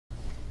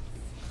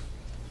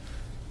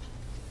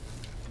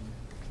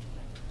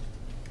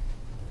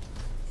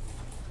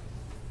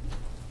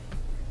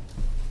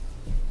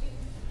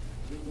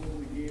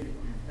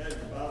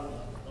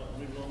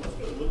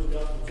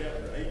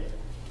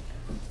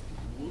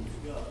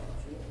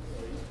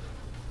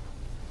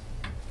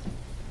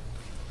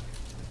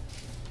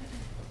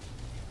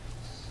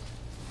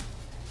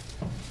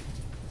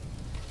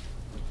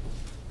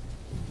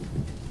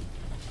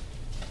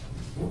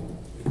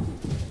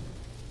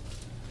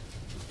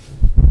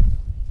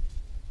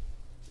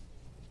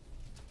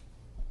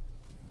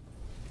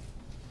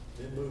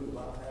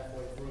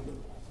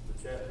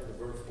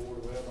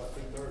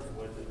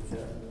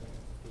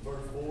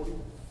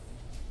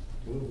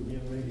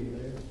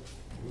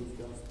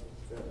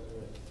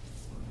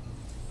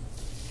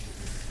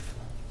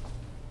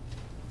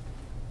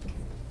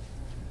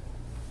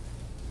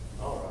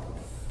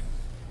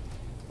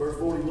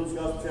Luke's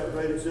Gospel,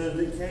 chapter 8, it says,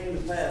 "It came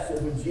to pass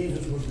that when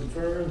Jesus was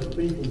returned, the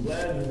people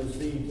gladly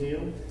received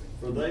him,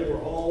 for they were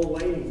all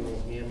waiting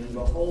on him. And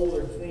behold,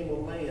 there came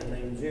a man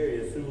named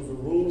Jairus, who was a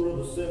ruler of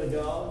the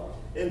synagogue,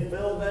 and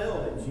fell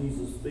down at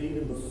Jesus' feet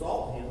and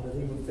besought him that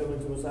he would come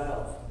into his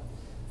house.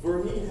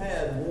 For he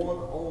had one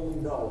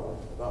only daughter,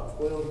 about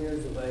 12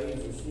 years of age,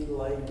 and she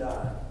lay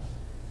dying.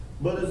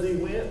 But as he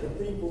went,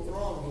 the people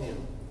thronged him.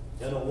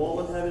 And a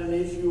woman having an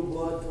issue of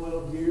blood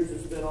 12 years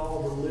had spent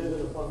all of her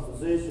living upon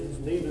physicians,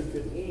 neither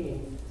could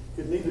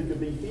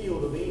be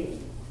healed of any.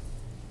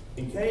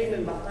 He came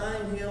and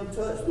behind him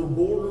touched the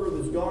border of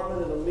his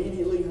garment, and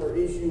immediately her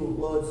issue of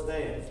blood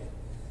stanched.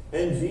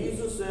 And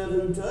Jesus said,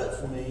 Who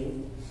touched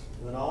me?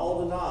 And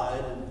all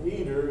denied, and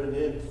Peter and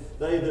then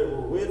they that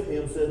were with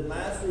him said,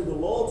 Master, the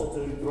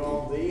multitude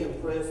thronged thee and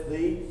pressed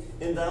thee,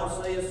 and thou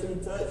sayest, Who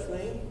touched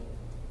me?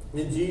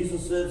 And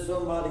Jesus said,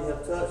 Somebody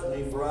hath touched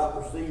me, for I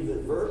perceive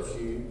that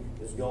virtue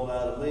is gone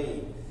out of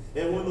me.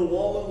 And when the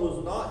woman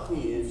was not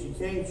his, she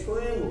came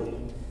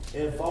trembling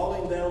and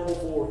falling down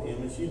before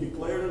him, and she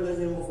declared unto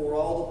him before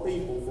all the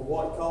people for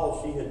what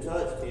cause she had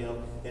touched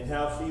him, and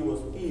how she was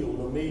healed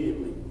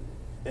immediately.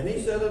 And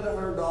he said unto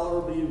her,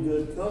 Daughter, be of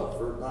good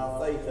comfort, thy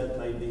faith hath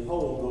made thee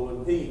whole, go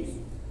in peace.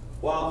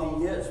 While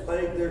he yet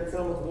spake, there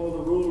cometh one of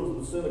the rulers of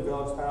the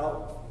synagogue's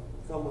house,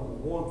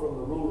 one from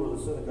the ruler of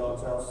the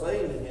synagogue's house,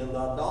 saying to him,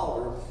 Thy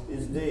daughter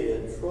is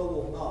dead,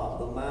 trouble not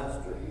the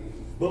master.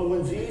 But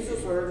when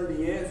Jesus heard it,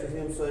 he answered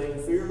him,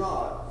 saying, Fear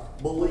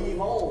not, believe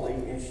only,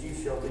 and she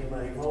shall be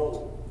made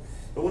whole.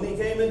 And when he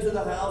came into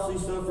the house, he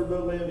suffered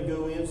no man to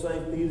go in,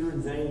 save Peter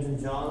and James and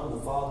John,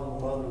 the father and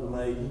the mother of the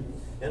maiden.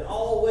 And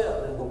all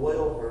wept and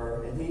bewailed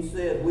her. And he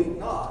said, Weep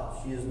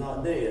not, she is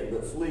not dead,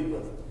 but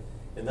sleepeth.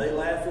 And they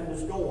laughed him to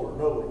scorn,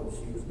 knowing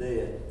she was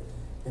dead.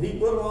 And he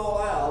put them all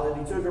out,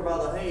 and he took her by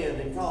the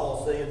hand and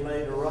called, saying,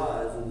 Maid,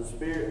 arise. And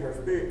her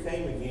spirit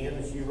came again,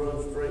 and she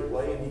rose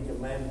straightway, and he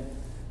commanded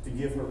to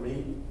give her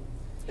meat.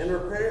 And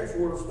her parents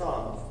were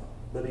astonished,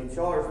 but he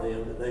charged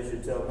them that they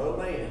should tell no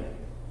man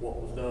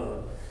what was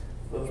done.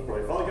 Let us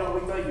pray. Father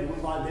God, we thank you that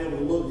we might be able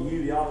to look to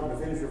you, the author and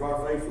the finisher of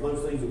our faith, for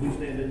those things that we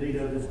stand in need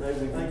of this day.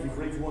 We thank you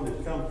for each one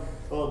that's come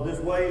this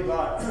way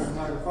by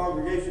our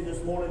congregation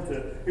this morning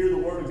to hear the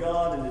Word of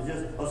God and to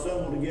just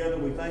assemble together.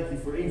 We thank you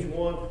for each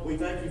one. We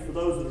thank you for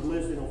those that are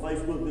listening on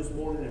Facebook this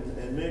morning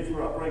and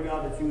minister. I pray,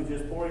 God, that you would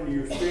just pour into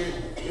your spirit,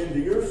 into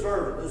your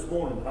servant this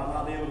morning, that I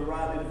might be able to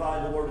rightly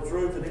divide the word of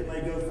truth, and it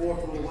may go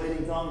forth to a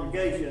waiting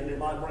congregation, and it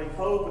might bring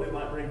hope, and it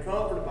might bring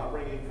comfort, it might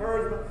bring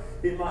encouragement,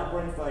 it might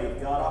bring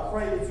faith. God, I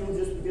pray that you'll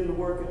just begin to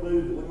work and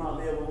move, that we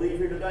might be able to leave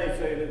here today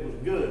saying it was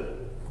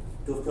good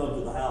to have come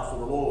to the house of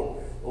the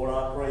Lord. Lord,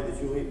 I pray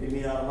that you'll empty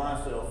me out of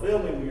myself. Fill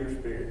me with your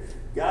spirit.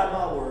 Guide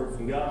my words.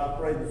 And God, I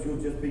pray that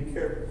you'll just be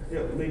careful,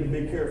 help me to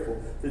be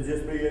careful, to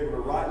just be able to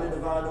rightly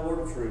divide the word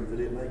of truth, that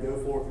it may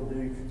go forth and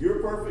do your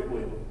perfect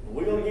will. And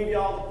we're going to give you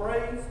all the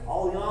praise,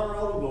 all the honor,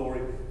 all the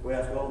glory. We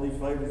ask all these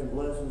favors and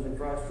blessings in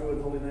Christ's true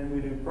and holy name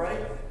we do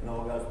pray. And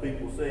all God's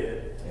people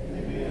said,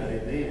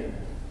 Amen. Amen.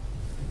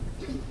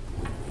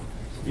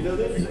 You know,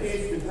 this is an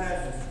interesting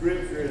passage of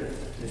Scripture, and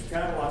it's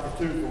kind of like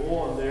a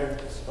 2-for-1 there.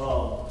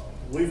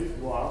 We've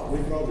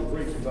probably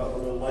preached about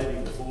the little lady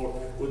before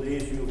with the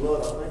issue of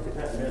blood. I think it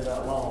hadn't been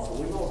that long. So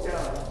we're going to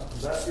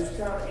that's just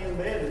kind of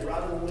embedded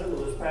right in the middle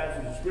of this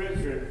passage of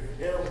Scripture.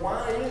 And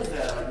why is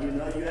that? You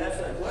know, you ask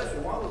that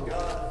question, why would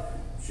God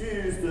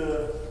choose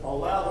to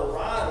allow the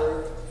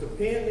writer to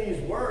pen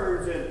these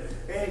words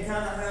and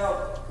kind of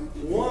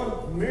have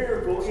one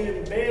miracle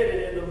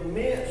embedded in the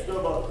midst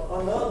of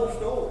another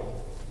story?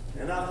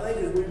 And I think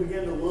as we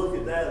begin to look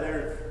at that,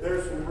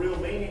 there's some real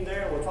meaning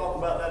there. We'll talk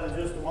about that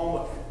in just a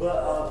moment.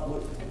 But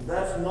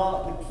that's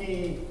not the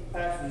key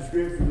passage of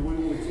Scripture that we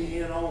will key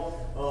in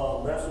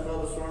on. That's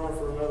another sermon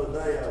for another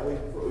day.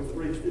 We've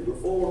preached it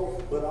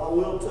before, but I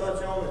will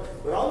touch on it.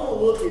 But I want to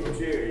look at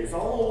Jairus. I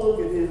want to look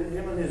at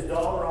him and his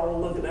daughter. I want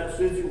to look at that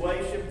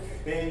situation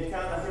and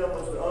kind of help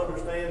us to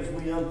understand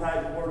as we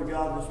unpack the Word of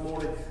God this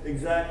morning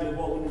exactly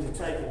what we need to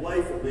take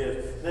away from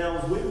this. Now,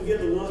 as we begin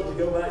to look, we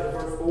go back to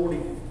verse 40.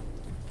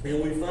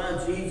 And we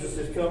find Jesus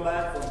has come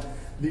back from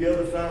the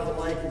other side of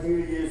the lake, and here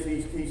he is.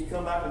 He's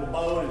come back in the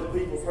boat, and the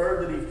people's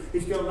heard that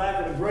he's come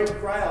back, and a great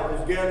crowd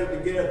is gathered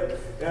together.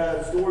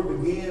 The story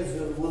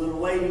begins with an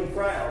awaiting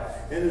crowd.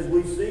 And as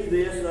we see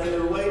this,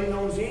 they're waiting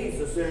on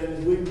Jesus,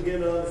 and we begin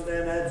to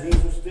understand that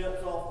Jesus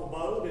steps off the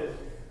boat, and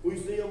we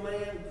see a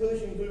man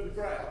pushing through the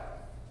crowd.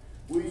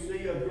 We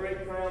see a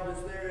great crowd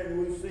that's there, and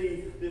we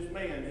see this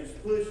man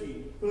just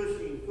pushing,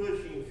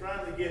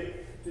 trying to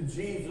get to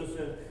Jesus,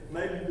 and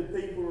maybe the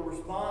people are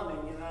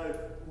responding, you know,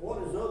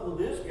 what is up with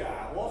this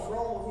guy? What's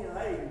wrong with him?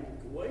 Hey,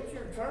 wait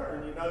your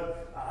turn, you know.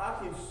 I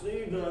can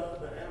see the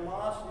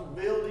animosity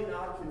building.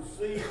 I can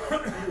see,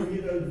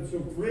 you know,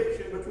 some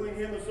friction between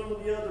him and some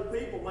of the other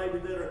people maybe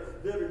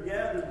that are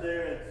gathered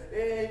there.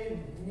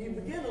 And you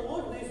begin to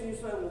look at this and you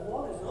say, well,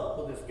 what is up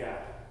with this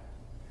guy?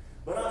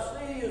 But I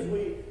see as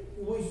we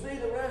see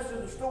the rest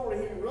of the story,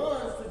 he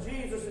runs to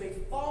Jesus and he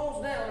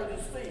falls down at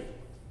his feet.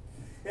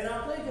 And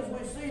I think as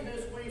we see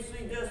this, we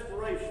see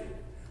desperation.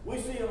 We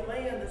see a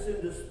man that's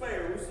in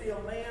despair. We see a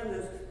man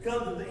that's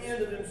come to the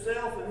end of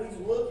himself, and he's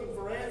looking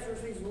for answers.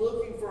 He's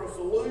looking for a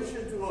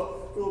solution to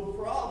a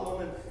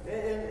problem.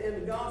 And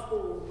the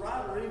gospel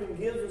writer even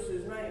gives us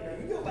his name. Now,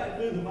 you go back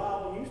through the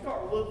Bible, and you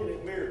start looking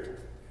at miracles.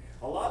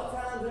 A lot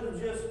of times it'll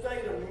just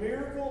state a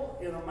miracle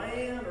in a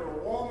man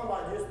or a woman,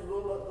 like just the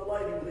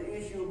lady with the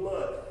issue of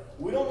blood.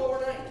 We don't know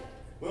her name.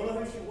 We don't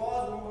know who she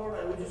was. We don't know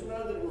her name. We just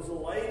know that it was a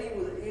lady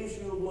with an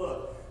issue of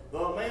blood. The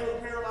man with a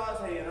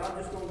paralyzed hand, I'm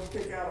just going to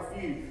pick out a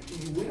few.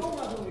 We don't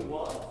know who he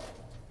was.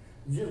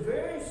 Just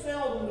very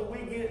seldom do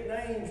we get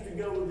names to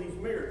go with these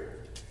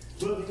miracles.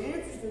 But the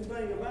interesting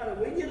thing about it,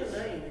 we get a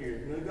name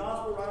here. The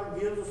gospel writer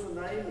gives us a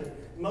name, and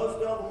most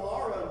of them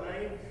are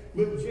unnamed,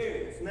 but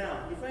Jairus.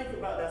 Now, you think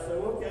about that,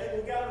 so okay,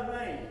 we got a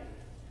name.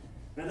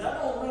 Now,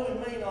 that don't really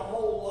mean a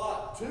whole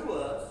lot to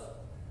us,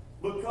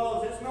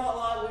 because it's not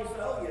like we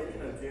say, oh yeah, you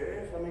know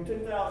Jairus. I mean,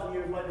 2,000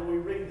 years later we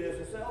read this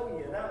and say, oh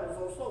yeah, that was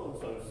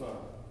so-and-so's son.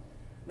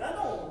 That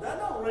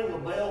don't ring a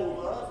bell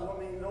with us. I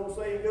mean, the old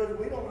saying goes,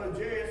 we don't know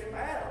Jairus from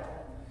Adam.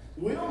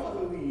 We don't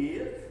know who he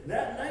is.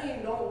 That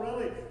name don't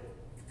really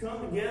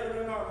come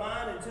together in our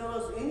mind and tell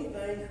us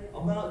anything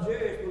about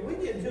Jairus. But we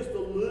get just a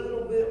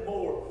little bit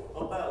more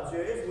about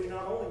Jairus. We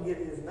not only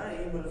get his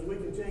name, but as we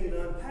continue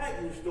to unpack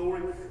his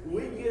story,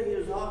 we get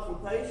his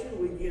occupation,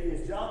 we get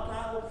his job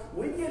title,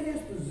 we get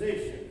his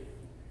position.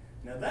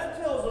 Now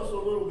that tells us a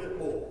little bit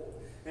more.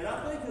 And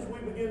I think as we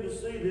begin to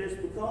see this,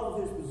 because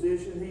of his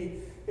position, he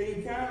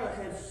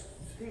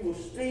was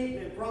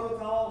steeped in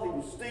protocol, he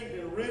was steeped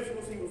in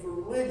rituals, he was a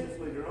religious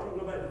leader. I'm going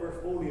to go back to verse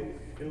 40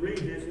 and read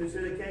this. And it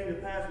said, it came to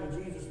pass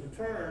when Jesus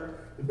returned,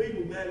 the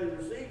people gladly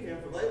received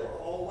him, for they were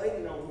all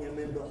waiting on him.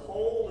 And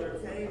behold, there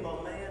came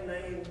a man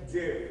named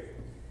Jairus.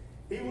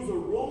 He was a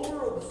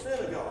ruler of the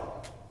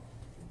synagogue.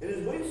 And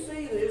as we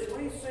see this,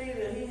 we see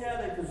that he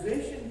had a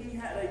position, he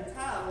had a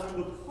title,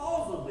 and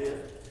because of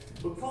this,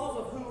 because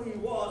of who he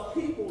was,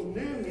 people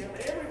knew him,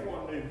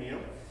 everyone knew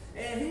him,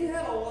 and he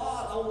had a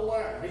lot on the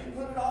line. He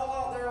put it all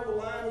out there on the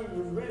line. He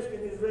was risking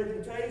his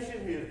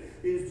reputation,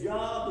 his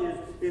job,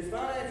 his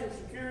financial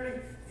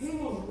security. He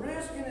was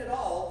risking it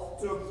all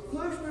to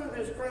push through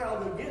this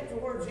crowd to get to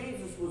where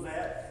Jesus was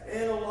at.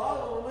 And a lot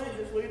of the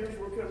religious leaders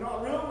were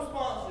not real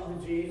responsive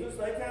to Jesus.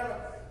 They kind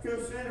of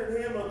considered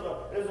him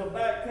as a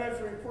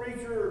backcountry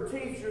preacher or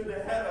teacher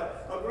that had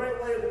a great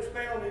way of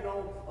expounding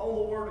on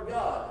the Word of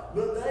God.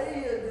 But they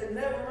had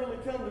never really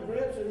come to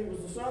grips that he was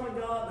the Son of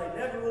God. They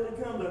never really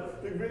come to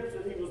grips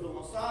that he was the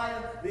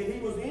Messiah, that he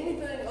was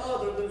anything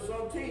other than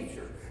some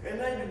teacher. And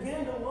they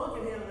began to look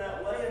at him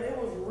that way, and it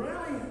was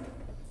really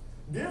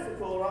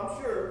difficult, I'm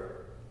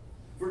sure,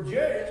 for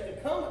Jairus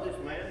to come to this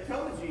man, to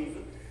come to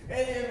Jesus,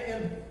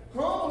 and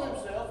humble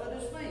himself at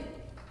his feet.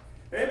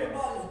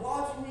 Everybody's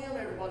watching him,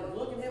 everybody's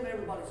looking at him,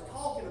 everybody's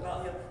talking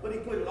about him, but he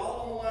put it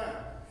all on the line.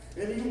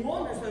 And you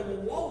wonder, say,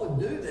 well, what would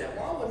do that?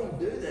 Why would he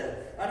do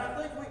that? And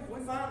I think we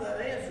find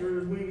that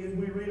answer as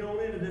we read on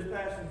into this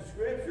passage of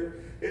Scripture.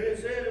 And it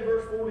said in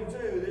verse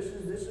 42,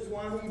 this is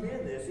why he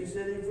did this. He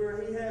said,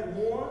 for he had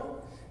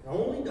one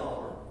only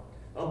daughter,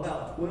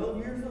 about 12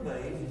 years of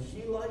age, and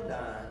she lay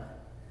dying.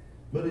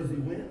 But as he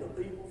went, the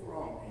people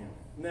thronged him.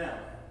 Now,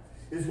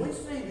 as we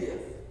see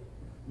this,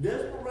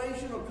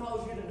 desperation will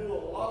cause you to do a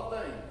lot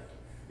of things,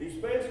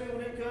 especially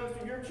when it comes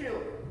to your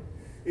children.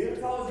 It'll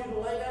cause you to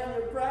lay down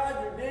your pride,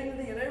 your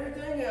dignity, and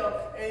everything else,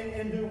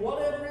 and do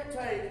whatever it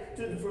takes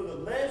for the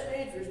best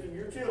interest of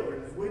your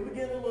children. As we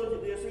begin to look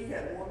at this, he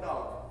had one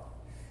daughter.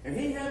 And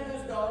he had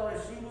this daughter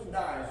as she was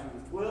dying. She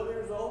was 12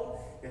 years old,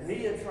 and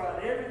he had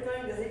tried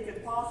everything that he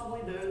could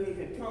possibly do. He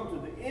had come to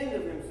the end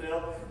of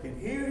himself, and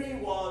here he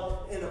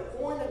was in a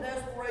point of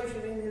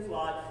desperation in his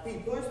life. He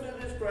pushed through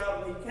this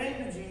crowd, and he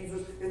came to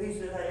Jesus, and he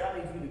said, hey, I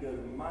need you to go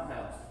to my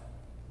house,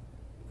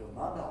 because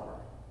my daughter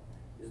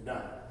is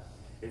dying.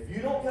 If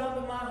you don't come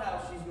to my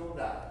house, she's going to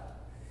die.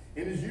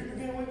 And as we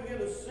begin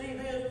to see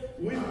this,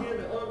 we begin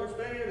to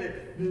understand that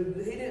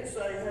he didn't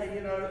say, hey,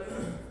 you know,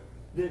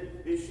 that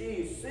if she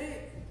is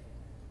sick,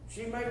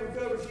 she may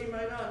recover, she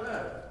may not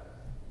know.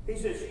 He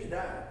said, she's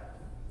dying.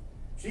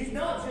 She's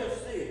not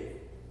just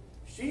sick.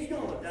 She's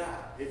going to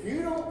die. If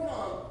you don't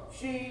come,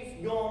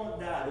 she's going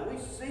to die. Do we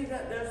see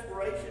that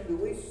desperation? Do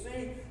we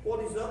see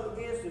what he's up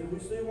against? And do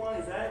we see why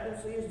he's acting?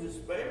 See his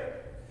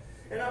despair?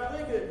 And I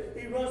think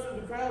that he runs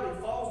through the crowd,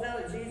 he falls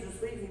down at Jesus'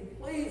 feet, he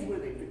pleads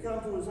with him to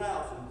come to his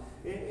house.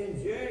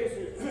 And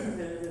Jairus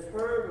has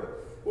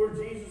heard where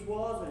Jesus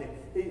was, and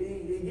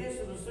he gets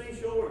to the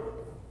seashore.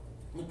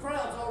 The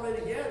crowd's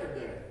already gathered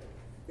there.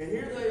 And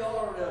here they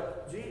are,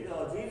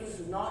 Jesus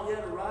has not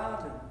yet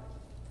arrived.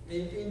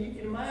 And you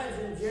can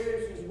imagine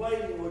Jairus is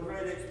waiting with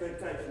great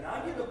expectation.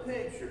 I get a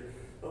picture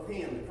of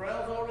him. The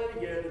crowd's already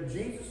gathered.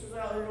 Jesus is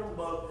out here on the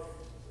boat,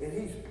 and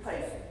he's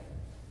pacing,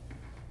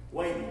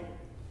 waiting.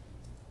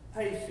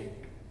 Pacing,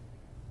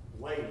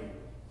 waiting.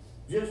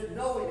 Just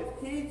knowing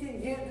if he can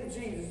get to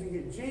Jesus and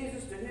get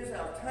Jesus to his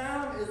house,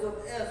 time is of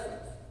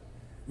essence.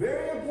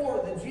 Very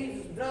important that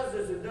Jesus does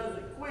this and does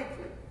it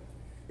quickly.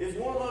 It's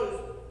one of those,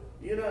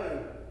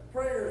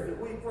 prayers that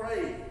we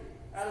pray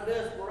out of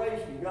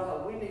desperation.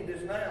 God, we need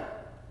this now.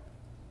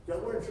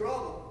 God, we're in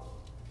trouble.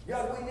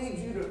 God, we need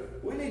you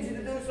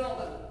to do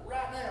something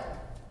right now.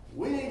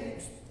 We need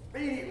it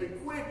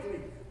expediently, quickly.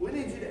 We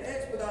need you to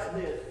expedite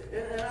this.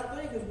 And I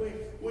think as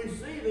we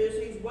see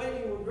this, he's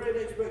waiting with great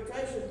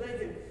expectation,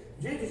 thinking,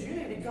 Jesus, you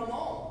need to come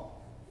on.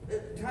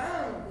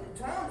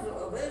 Times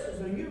of essence,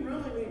 so you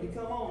really need to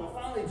come on. And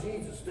finally,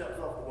 Jesus steps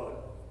off the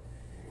boat.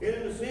 And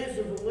in the sense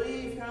of the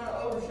leaf kind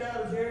of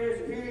overshadows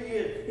Jairus, and here he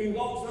is. He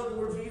walks up to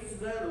where Jesus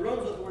is at, or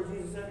runs up to where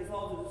Jesus is at, and he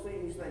falls at his feet,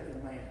 and he's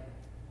thinking, man,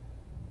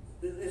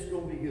 it's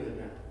going to be good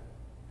now.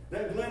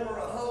 That glimmer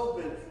of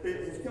hope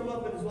has come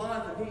up in his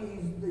life,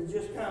 and he's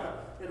just kind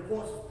of at a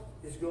point,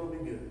 it's going to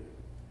be good.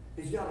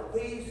 He's got a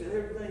peace, and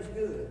everything's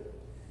good.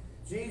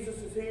 Jesus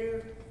is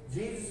here.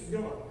 Jesus is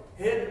going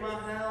to head to my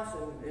house,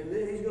 and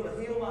then he's going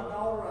to heal my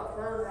daughter. I've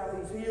heard how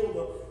he's healed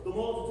the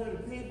multitude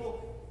of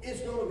people.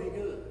 It's going to be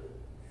good.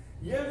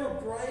 You ever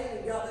pray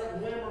and got that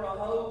glimmer of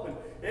hope, and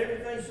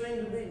everything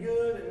seemed to be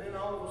good, and then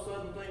all of a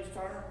sudden things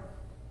turn?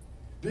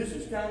 This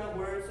is kind of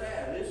where it's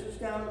at. This is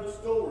kind of the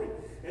story.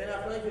 And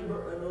I think in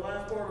the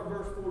last part of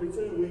verse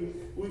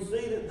 42, we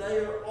see that they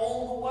are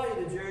on the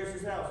way to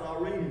Jairus' house.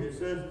 I'll read it. It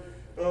says,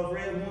 for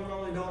he had one and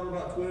only daughter,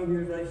 about 12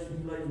 years age,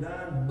 she lay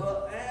dying.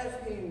 But as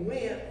he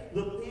went,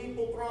 the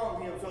people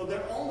thronged him. So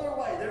they're on their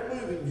way. They're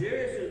moving.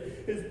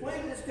 Jairus has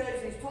pleaded this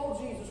case. He's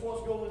told Jesus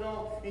what's going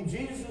on. And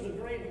Jesus has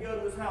agreed to go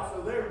to his house.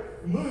 So they're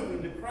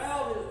moving. The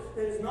crowd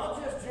is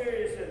not just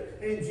Jairus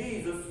and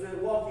Jesus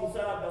walking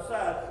side by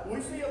side.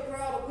 We see a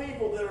crowd of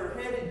people that are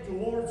headed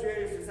towards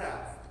Jairus'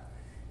 house.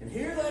 And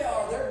here they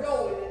are. They're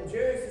going. And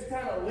Jairus is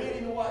kind of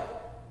leading the way.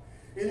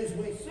 And as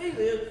we see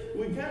this,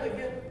 we kind of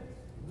get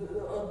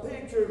a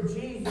picture of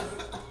Jesus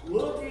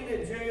looking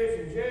at Jairus,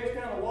 and Jairus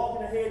kind of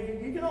walking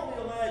ahead. You can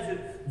only imagine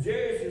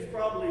Jairus is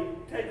probably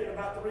taking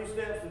about 3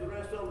 steps to the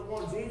rest of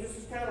them. Jesus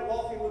is kind of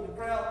walking with the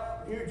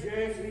crowd. Here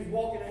Jairus, and he's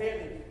walking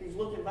ahead, and he's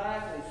looking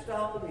back, and he's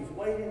stopping, he's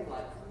waiting,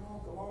 like,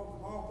 come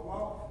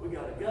on, we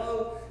got to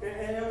go.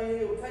 And I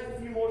mean, it will take a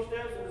few more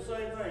steps, and the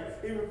same thing.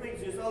 He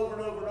repeats this over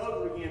and over and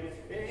over again.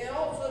 And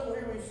all of a sudden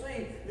here we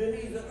see that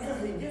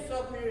he gets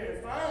up here,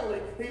 and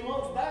finally he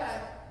looks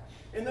back,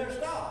 and they're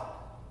stopped.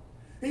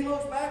 He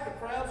looks back, the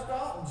crowd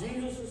stopped,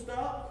 Jesus is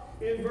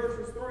stopped. In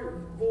verses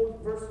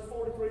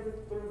 43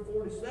 through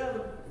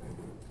 47,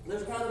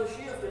 there's kind of a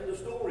shift in the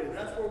story, and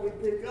that's where we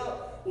pick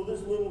up with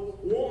this little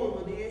woman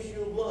with the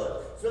issue of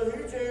blood. So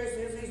here Jairus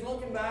is, he's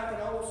looking back,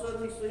 and all of a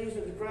sudden he sees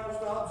that the crowd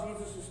stopped,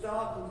 Jesus is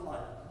stopped, and he's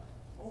like,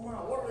 oh my,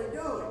 what are they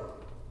doing?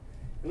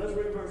 And let's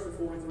read verses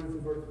 43 through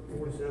verse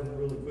 47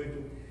 really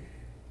quickly.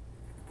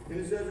 And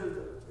it says,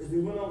 as he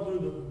went on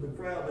through the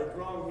crowd, they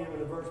thronged him.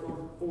 And in verse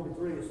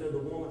 43, it said, the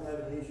woman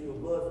having an issue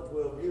of blood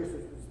for 12 years,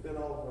 which had spent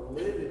all of her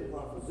living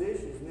upon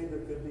physicians,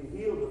 neither could be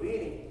healed of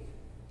any,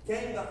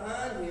 came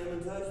behind him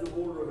and touched the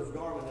border of his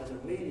garment,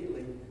 and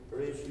immediately her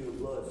issue of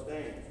blood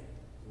stained.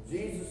 And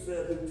Jesus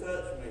said, who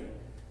touched me?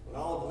 When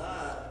all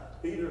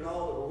denied, Peter and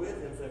all that were with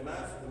him said,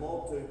 Master, the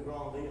multitude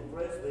thronged thee and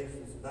pressed thee,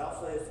 and said, thou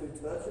sayest, who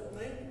toucheth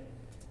me?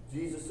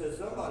 Jesus said,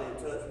 somebody had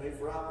touched me,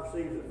 for I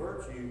perceive that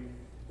virtue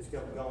has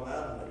gone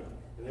out of me.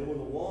 And then when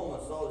the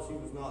woman saw that she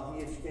was not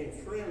healed, she came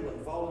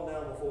trembling, falling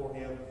down before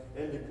him,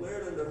 and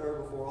declared unto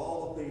her before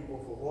all the people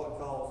for what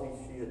cause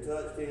she had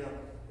touched him,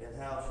 and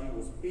how she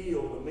was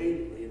healed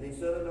immediately. And he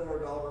said unto her,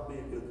 daughter, be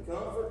of good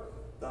comfort,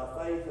 thy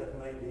faith hath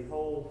made thee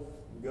whole,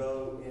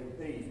 go in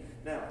peace.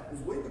 Now,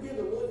 as we begin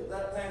to look at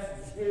that passage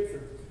of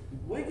Scripture,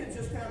 we could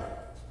just kind of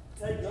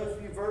take those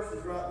few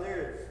verses right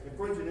there and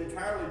preach an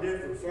entirely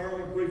different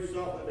sermon, preach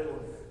something that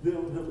was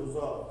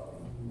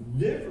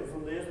different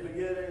from this, but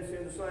yet it's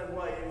in the same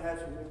way.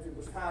 It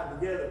was tied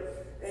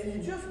together. And you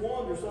just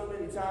wonder so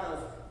many times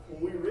when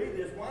we read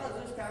this, why is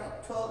this kind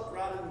of tucked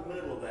right in the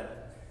middle of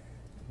that?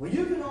 Well,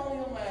 you can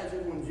only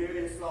imagine when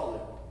Jairus saw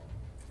it.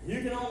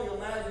 You can only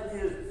imagine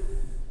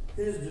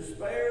his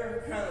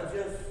despair kind of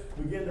just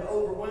began to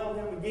overwhelm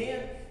him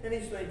again. And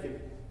he's thinking,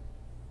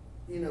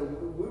 we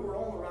were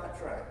on the right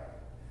track.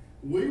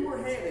 We were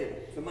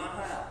headed to my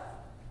house.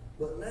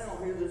 But now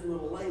here this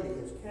little lady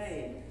has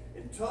came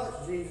and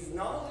touched Jesus.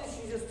 Not only did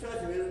she just touch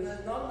him,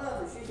 it's not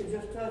enough that she could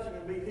just touch him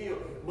and be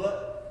healed,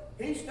 but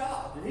he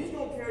stopped, and he's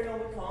going to carry on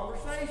the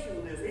conversation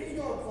with this. He's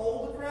going to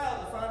poll the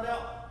crowd to find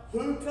out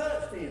who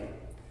touched him.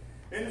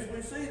 And as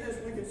we see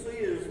this, we can see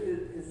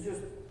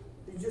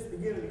he's just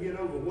beginning to get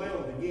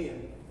overwhelmed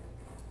again.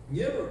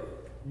 You ever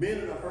been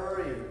in a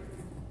hurry and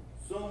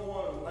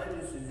someone,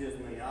 maybe this is just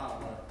me, I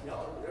don't know.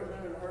 Y'all ever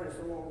been in a hurry and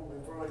someone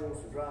in front of you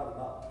wants to drive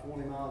about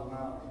 20 miles an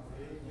hour?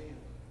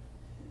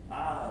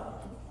 I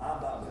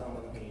about come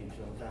in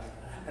sometimes.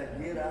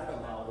 Get out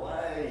of my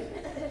way.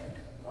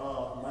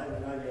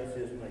 Maybe that's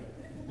just me.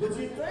 But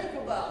you think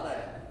about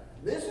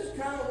that. This is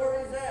kind of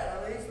where he's at.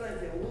 I mean, he's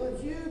thinking,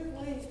 would you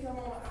please come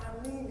on?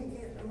 I need to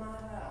get to my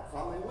house.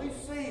 I mean, we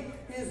see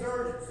his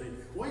urgency.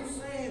 We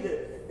see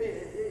that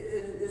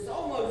it's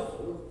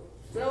almost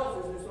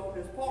selfishness on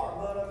his part,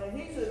 but I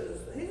mean, he's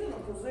in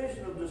a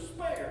position of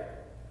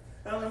despair.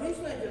 I mean, he's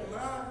thinking,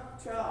 my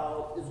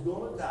child is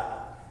going to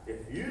die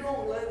if you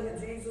don't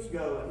let Jesus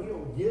go and he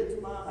don't get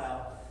to my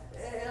house.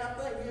 And I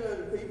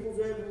think, the people's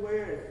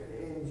everywhere,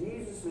 and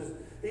Jesus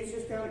he's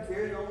just kind of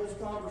carrying on this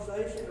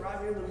conversation right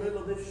here in the middle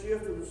of this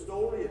shift of the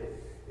story.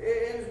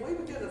 And as we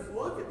begin to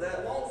look at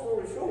that, long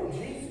story short,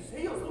 Jesus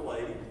heals the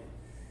lady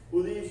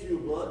with the issue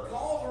of blood,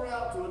 calls her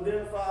out to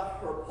identify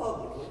her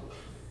publicly.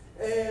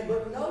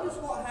 But notice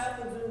what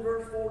happens in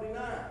verse 49.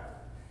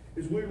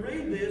 As we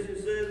read this,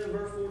 it says in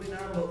verse 49,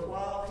 but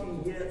while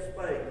he yet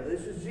spake. Now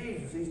this is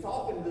Jesus. He's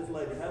talking to this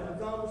lady, having a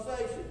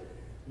conversation.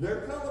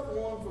 There cometh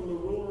one from the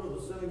ruler of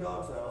the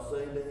synagogue's house,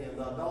 saying to him,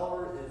 thy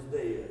daughter is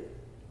dead.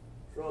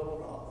 Trouble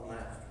not the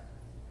master.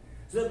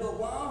 It said, but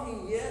while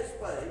he yet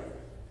spake,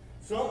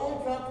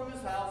 someone come from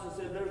his house and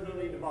said, there's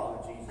no need to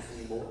bother Jesus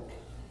anymore.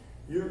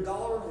 Your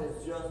daughter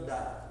has just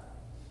died.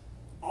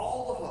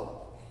 All the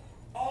hope,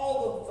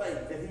 all the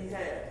faith that he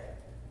had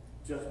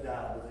just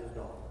died with his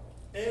daughter.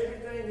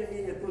 Everything that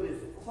he had put his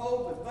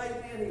hope and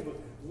faith in, he was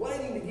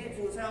waiting to get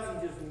to his house.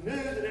 He just knew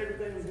that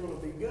everything was going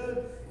to be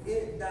good.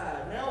 It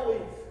died. Now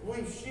we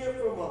shift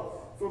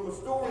from a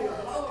story of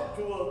hope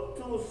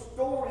to a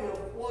story of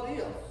what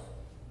if.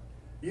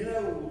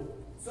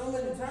 So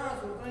many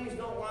times when things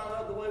don't line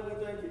up the way we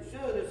think it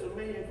should, it's a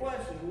million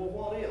questions. Well,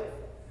 what if?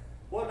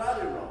 What did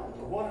I do wrong?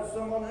 Or what did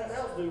someone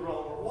else do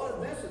wrong? Or what if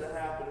this had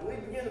happened? And we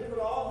begin to put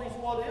all these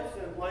what ifs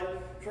in place,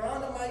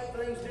 trying to make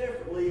things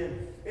differently.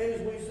 And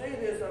as we see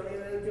this,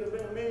 it could have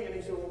been a million.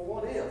 He said, well,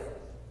 what if?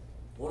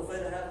 What if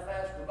they'd had a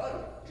faster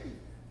boat?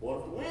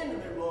 What if the wind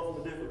had been blowing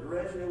from a different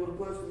direction? It would have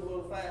pushed them a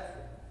little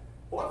faster.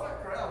 What if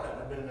that crowd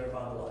hadn't been there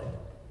by the lake?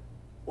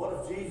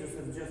 What if Jesus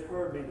had just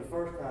heard me the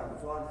first time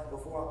before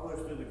I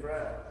pushed through the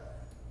crowd?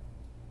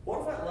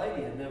 What if that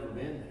lady had never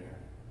been there?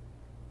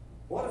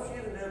 What if she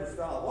had never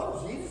stopped? What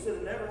if Jesus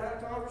had never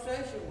had a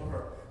conversation with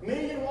her?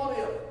 Million what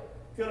if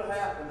could have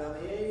happened.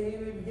 He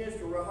begins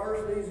to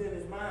rehearse these in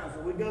his mind.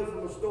 So we go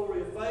from a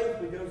story of faith,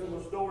 we go from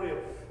a story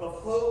of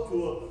hope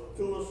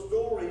to a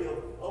story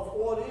of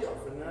what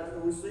if. And as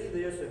we see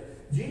this, and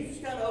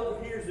Jesus kind of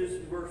overhears this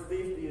in verse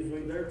 50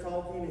 as they're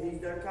talking,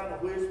 and they're kind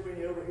of whispering.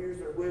 He overhears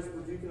their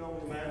whispers. You can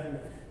only imagine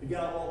the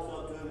guy walks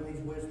up to him and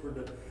he's whispered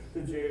to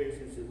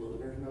Jairus and said, look,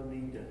 there's no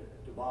need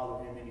to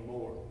bother him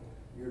anymore.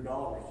 Your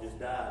daughter's just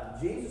died.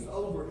 Jesus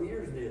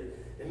overhears this.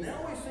 And now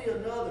we see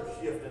another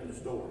shift in the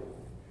story.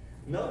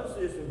 Notice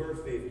this in verse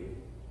 50.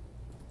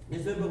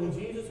 It said, but when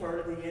Jesus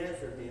heard it, he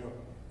answered him,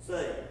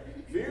 saying,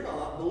 fear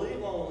not,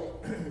 believe only,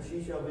 and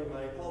she shall be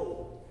made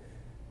whole.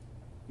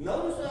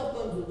 Notice up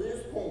unto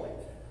this point,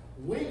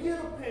 we get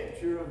a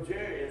picture of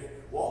Jairus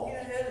walking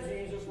ahead of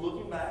Jesus,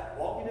 looking back,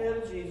 walking ahead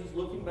of Jesus,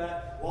 looking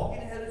back,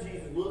 walking ahead of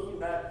Jesus, looking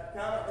back,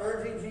 kind of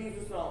urging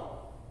Jesus on.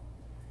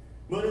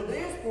 But at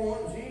this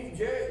point,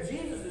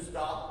 Jesus has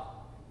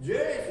stopped.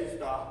 Jairus has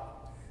stopped.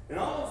 And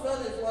all of a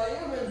sudden, it's like,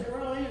 it was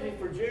real easy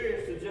for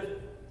Jairus to just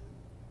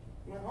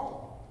went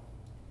home.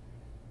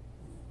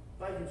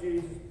 Thank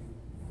you, Jesus.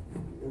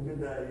 Have a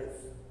good day.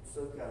 It's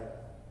okay.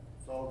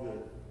 It's all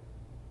good.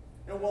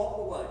 And walk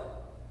away.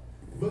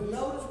 But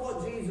notice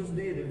what Jesus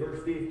did in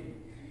verse 50.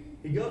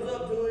 He goes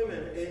up to him,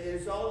 and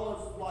it's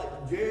almost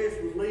like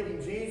Jairus was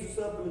leading Jesus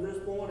up to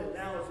this point, and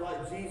now it's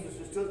like Jesus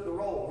just took the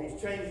role. He's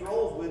changed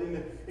roles with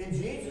him, and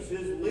Jesus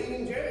is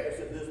leading Jairus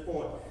at this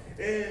point.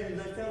 And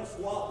they kind of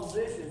swap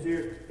positions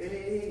here. And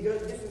he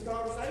gets in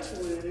conversation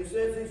with him. He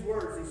says these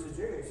words. He said,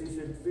 Jairus, he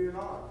said, fear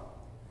not.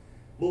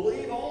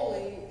 Believe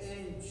only,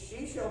 and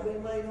she shall be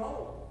made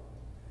whole.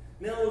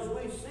 Now, as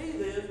we see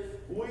this,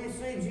 we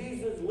see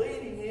Jesus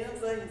leading him,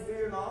 saying,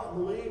 fear not,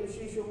 believe, and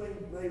she shall be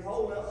made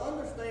whole. Now,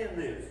 understand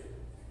this.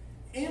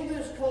 In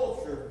this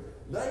culture,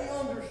 they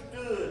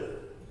understood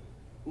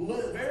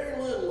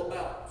very little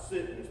about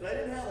sickness. They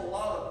didn't have a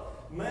lot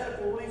of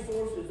medical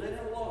resources. They didn't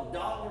have a lot of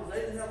doctors.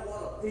 They didn't have a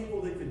lot of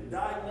people that could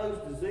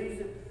diagnose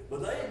diseases.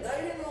 But they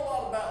didn't know a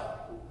lot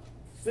about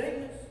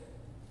sickness,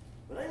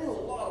 but they knew a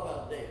lot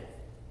about death.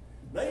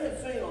 They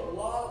had seen a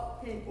lot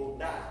of people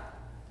die.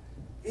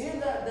 In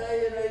that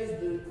day and age,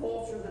 the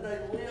culture that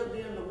they lived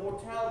in, the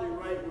mortality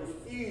rate was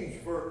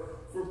huge for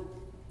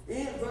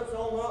infants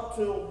on up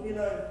till,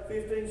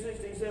 15,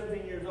 16,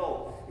 17 years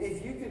old.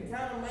 If you could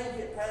kind of make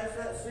it past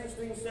that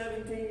 16,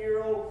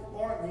 17-year-old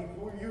mark,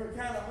 you were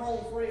kind of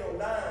home free on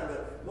dying.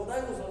 But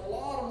there was a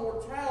lot of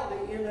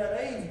mortality in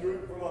that age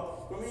group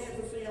from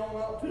infancy on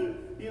up to,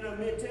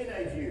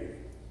 mid-teenage years.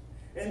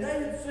 And they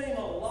had seen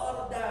a lot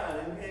of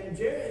dying. And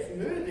Jairus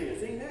knew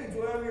this. He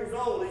knew 12 years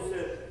old. He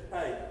said,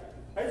 hey,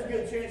 there's a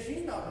good chance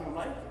she's not going to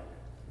make it.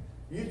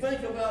 You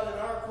think about in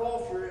our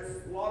culture,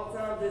 it's a lot of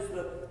times it's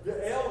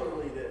the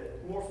elderly that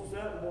are more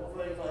susceptible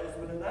to things like this.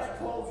 But in that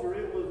culture,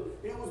 it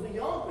was the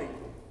young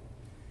people.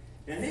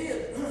 And he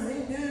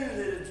knew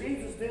that if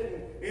Jesus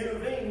didn't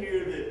intervene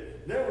here,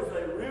 that there was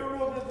a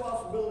real good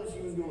possibility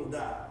she was going to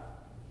die.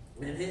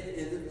 And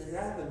it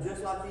happened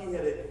just like he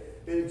had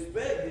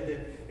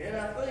expected. And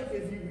I think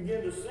if you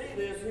begin to see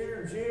this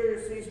here,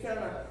 Jairus, he's kind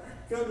of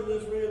come to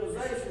this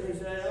realization. He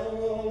said, I don't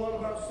know a whole lot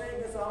about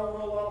sickness. I don't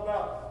know a lot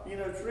about,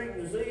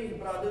 treating disease,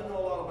 but I do know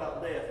a lot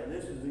about death. And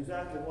this is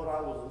exactly what I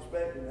was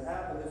expecting to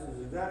happen. This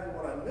is exactly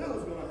what I knew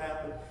was going to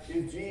happen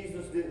if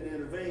Jesus didn't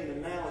intervene.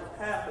 And now it's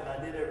happened.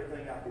 I did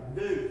everything I could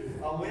do.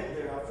 I went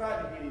there. I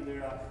tried to get him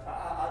there.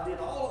 I did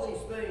all of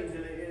these things,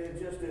 and it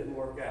just didn't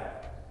work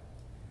out.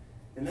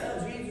 And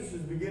now Jesus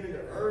is beginning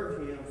to urge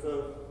him.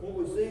 So what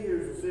we see here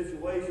is a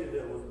situation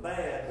that was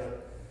bad,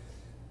 but,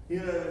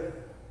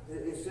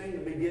 it seemed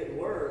to be getting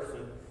worse.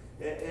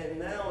 And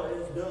now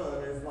it's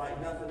done. It's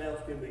like nothing else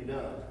can be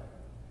done.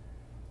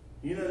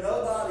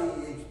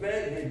 Nobody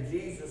expected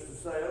Jesus to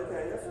say,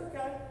 okay, that's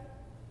okay.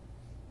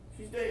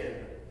 She's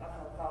dead. I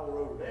have power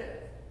over death.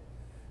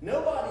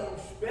 Nobody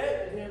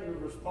expected him to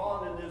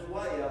respond in this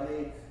way. I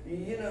mean,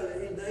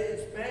 they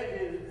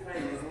expected,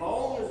 hey, as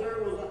long as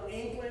there was an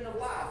inkling of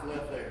life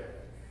left there,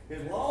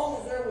 as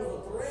long as there was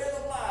a thread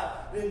of life,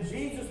 then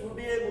Jesus would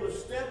be able to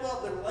step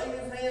up and lay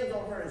his hands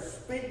on her and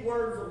speak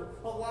words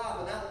of life,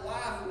 and that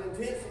life would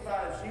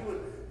intensify and she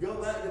would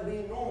go back to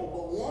being normal.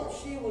 But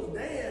once she was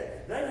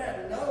dead, they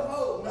had no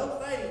hope, no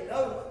faith,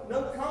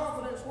 no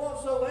confidence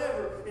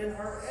whatsoever in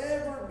her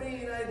ever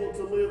being able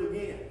to live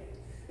again.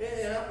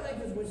 And I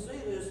think as we see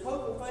this,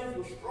 hope and faith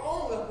was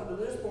strong up until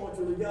this point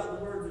till they got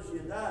the word that she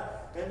had died.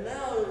 And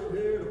now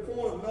they're at a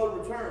point of no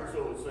return,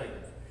 so it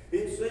seems.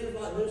 It seems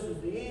like this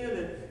is the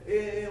end,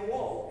 and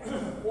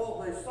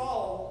what they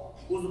saw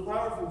was a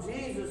powerful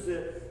Jesus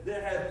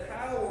that had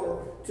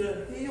power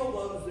to heal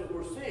those that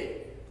were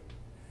sick.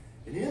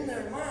 And in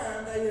their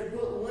mind, they had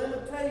put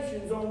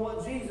limitations on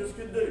what Jesus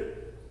could do.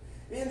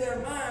 In their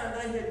mind,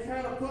 they had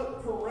kind of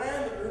put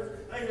parameters.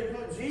 They had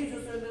put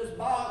Jesus in this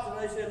box,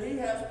 and they said, he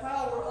has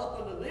power up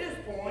until this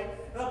point,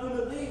 up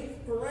until these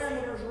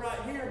parameters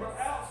right here, but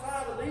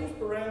outside of these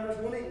parameters,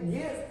 when it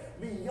gets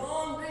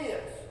beyond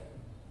this,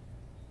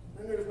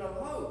 then there's no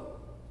hope.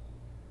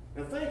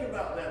 Now think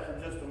about that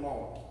for just a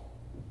moment.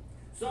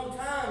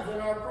 Sometimes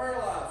in our prayer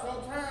life,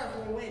 sometimes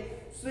when we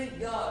seek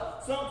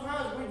God,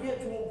 sometimes we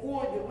get to a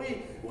point that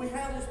we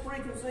have this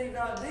preconceived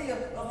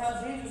idea of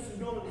how Jesus is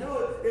going to do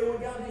it, and we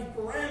got these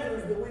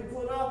parameters that we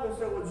put up and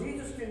say, well,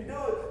 Jesus can do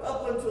it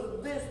up until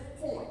this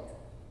point.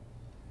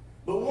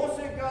 But once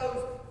it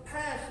goes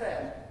past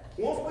that,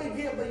 once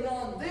we get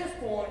beyond this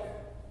point,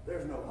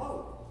 there's no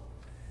hope.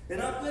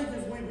 And I think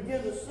as we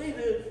begin to see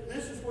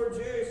this is where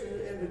Jairus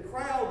and the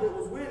crowd that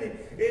was with him,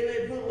 and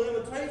they put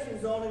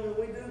limitations on him, and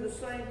we do the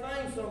same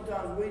thing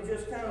sometimes. We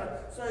just kind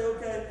of say,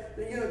 okay,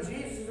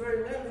 Jesus is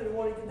very limited in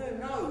what he can do.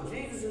 No,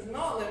 Jesus is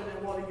not limited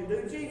in what he can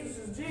do. Jesus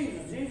is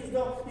Jesus. Jesus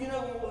don't,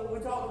 when we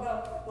talk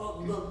about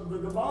the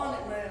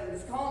demonic man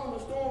that's calming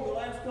the storm the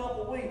last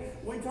couple of weeks,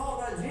 we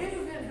talk about Jesus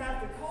didn't have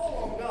to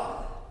call on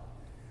God.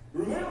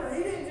 Remember,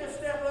 he didn't just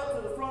step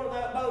up to the front of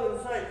that boat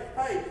and say,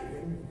 hey,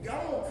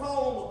 I'm going to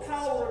call on the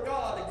power of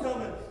God to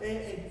come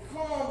and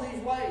calm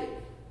these waves.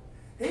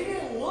 He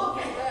didn't look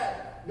at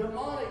that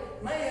demonic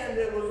man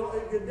that was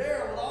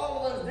there with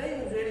all of those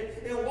demons in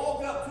it and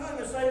walk up to him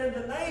and say, in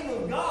the name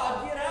of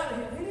God, get out of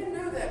here. He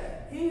didn't do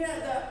that. He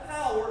had that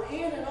power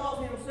in and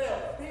of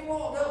himself. He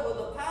walked up with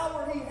the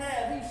power he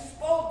had. He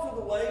spoke to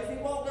the waves. He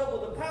walked up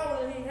with the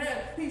power that he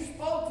had. He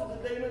spoke to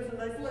the demons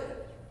and they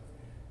fled.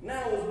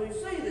 Now, as we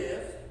see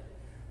this,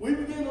 we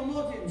begin to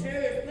look at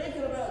Jairus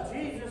thinking about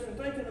Jesus and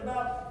thinking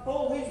about,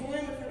 oh, he's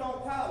limited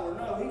on power.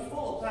 No, he's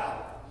full of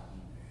power.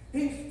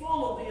 He's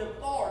full of the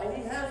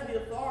authority. He has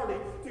the authority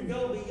to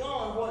go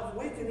beyond what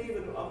we can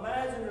even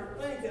imagine or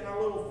think in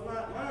our little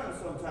finite minds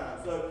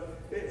sometimes. So,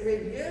 have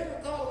you ever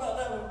thought about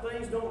that when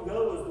things don't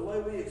go as the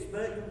way we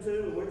expect them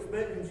to, and we're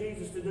expecting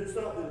Jesus to do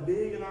something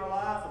big in our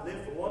life, and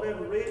then for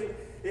whatever reason,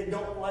 it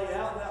don't play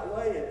out that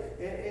way,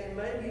 and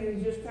maybe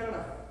you just kind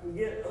of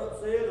get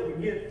upset, or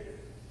we get,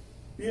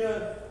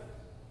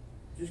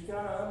 just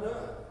kind of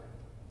undone.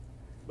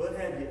 But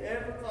have you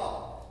ever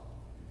thought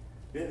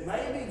that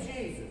maybe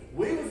Jesus,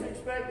 we was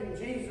expecting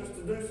Jesus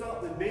to do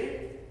something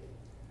big,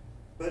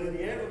 but have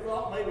you ever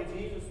thought maybe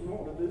Jesus was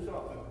wanting to do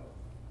something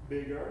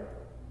bigger?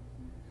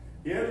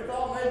 You ever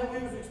thought maybe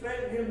we was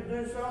expecting him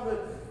to do something,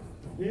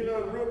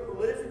 real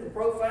prolific and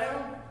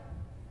profound,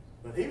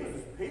 but he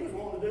was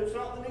wanting to do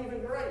something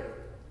even greater?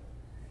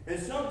 And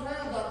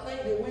sometimes I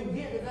think that we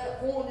get to that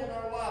point in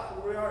our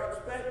life where our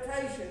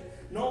expectation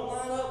don't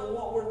line up with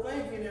what we're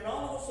thinking, and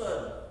all of a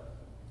sudden,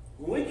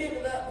 when we get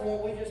to that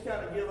point, we just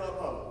kind of give up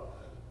hope.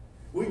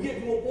 We get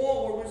to a point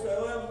where we say,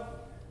 well,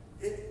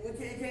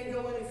 it can't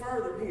go any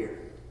further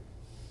here.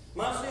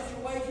 My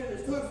situation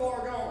is too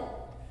far gone.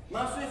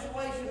 My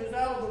situation is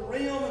out of the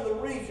realm and the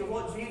reach of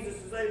what Jesus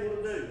is able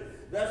to do.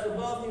 That's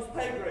above his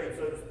pay grade,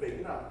 so to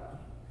speak. No.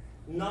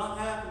 Not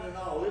happening at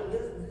all.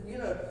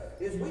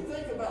 As we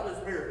think about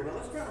this miracle, now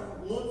let's kind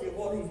of look at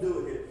what he's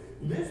doing here.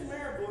 This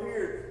miracle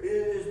here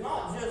is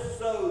not just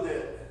so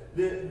that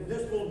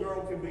this little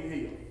girl can be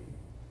healed.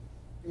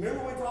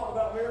 Remember we talked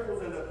about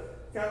miracles and the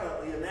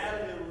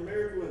anatomy of a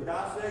miracle and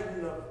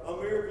dissecting a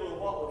miracle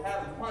and what would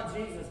happen, why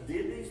Jesus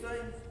did these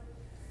things?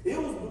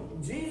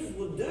 Jesus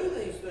would do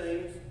these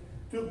things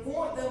to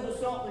point them to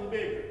something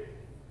bigger.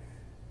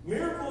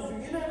 Miracles,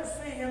 you never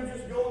see him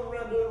just going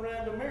around doing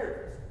random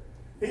miracles.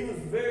 He was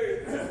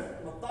very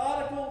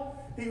methodical.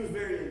 He was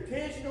very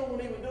intentional when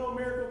he would do a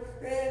miracle.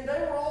 And they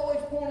were always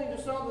pointing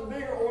to something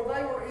bigger, or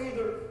they were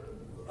either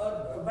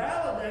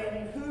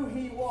validating who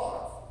he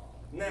was.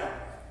 Now,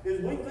 as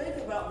we think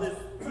about this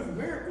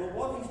miracle,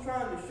 what he's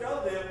trying to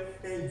show them,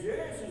 and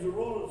Jairus is a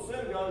ruler of the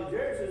synagogue, and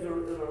Jairus is a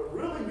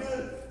really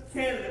good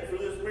candidate for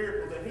this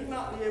miracle, that he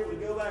might be able to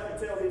go back and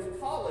tell his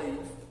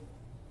colleagues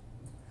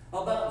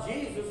about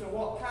Jesus and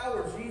what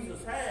power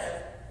Jesus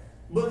has,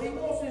 but he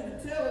wants him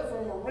to tell it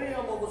from a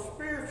realm of a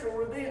spiritual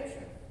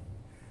redemption.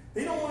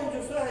 He don't want him to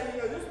just say,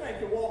 hey, this man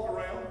can walk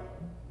around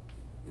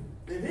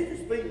and he can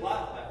speak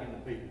life back into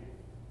people.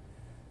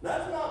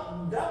 That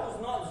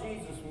was not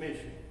Jesus'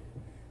 mission.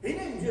 He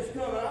didn't just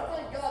come, and I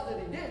thank God that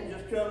he didn't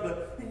just come,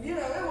 but it would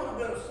have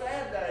been a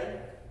sad day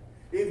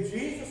if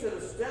Jesus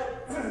had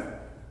stepped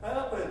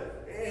up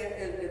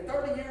at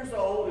 30 years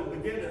old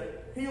and began to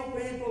heal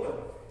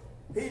people,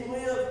 and he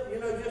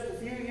lived, just a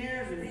few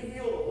years, and he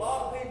healed a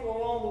lot of people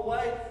along the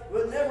way,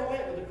 but never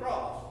went to the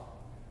cross.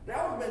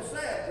 That would have been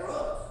sad for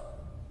us.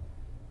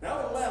 That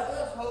would have left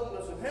us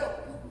hopeless and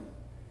helpless.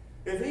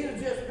 If he had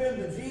just been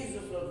the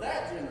Jesus of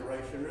that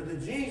generation, or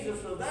the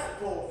Jesus of that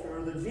culture,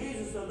 or the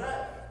Jesus of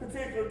that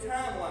particular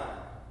timeline.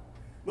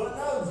 But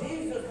no,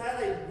 Jesus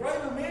had a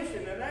greater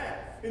mission than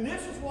that. And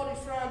this is what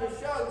he's trying to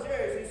show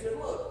Jairus. He said,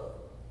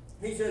 look,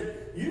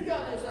 you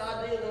got this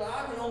idea that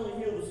I can only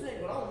heal the sick,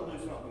 but I want to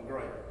do something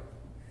greater.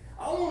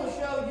 I want to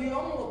show you, I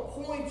want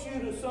to point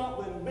you to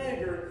something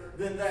bigger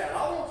than that.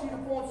 I want to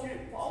point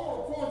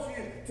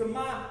you to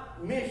my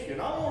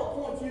mission. I want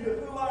to point you to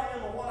who I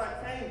am and what I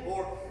came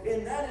for,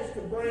 and that is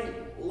to bring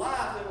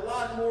life and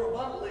life more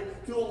abundantly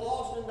to a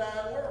lost and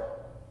dying world.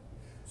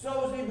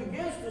 So as he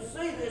begins to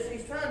see this,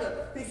 he's trying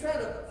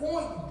to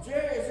point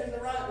Jairus in the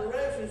right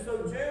direction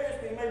so Jairus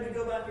can maybe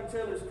go back and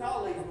tell his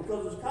colleagues,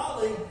 because his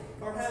colleagues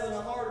are having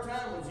a hard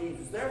time with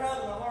Jesus. They're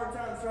having a hard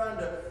time trying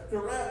to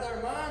wrap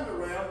their mind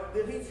around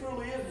that he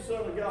truly is the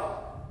Son of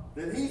God,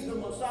 that he's the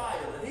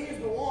Messiah, that he's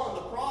the one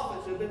the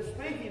prophets have been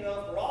speaking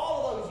of for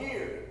all of those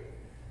years.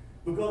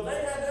 Because they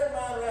had their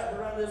mind wrapped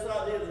around this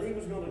idea that he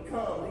was going to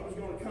come. He was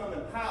going to come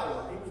in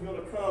power. He was going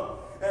to come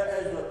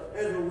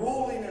as a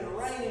ruling and a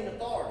reigning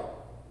authority.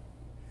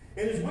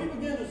 And as we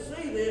begin to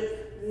see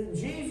this,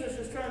 Jesus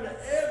is trying to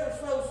ever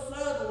so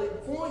subtly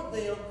point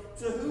them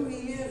to who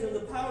he is and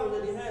the power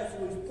that he has.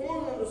 So he's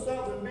pointing them to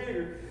something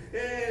bigger.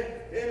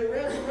 And in the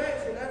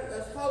resurrection,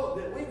 that's hope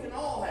that we can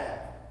all have.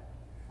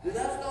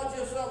 That's not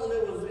just something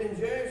that was in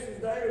Jairus'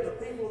 day or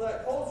the people of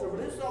that culture, but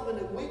it's something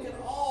that we can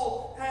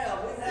all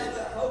have. We have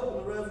that hope in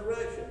the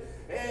resurrection.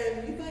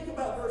 And you think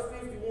about verse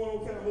 51,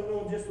 we'll kind of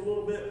move on just a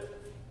little bit.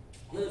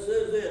 And it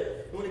says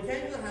this, when he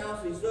came to the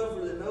house, he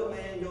suffered that no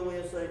man go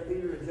in save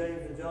Peter and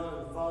James and John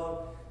and the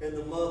father and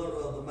the mother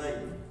of the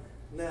maiden.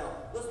 Now,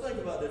 let's think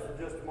about this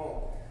for just a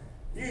moment.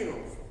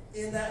 Funerals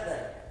in that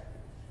day.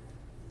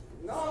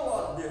 Not a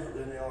lot different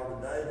than they are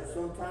today, but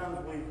sometimes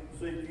we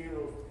see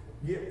funerals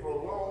get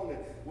prolonged,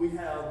 and we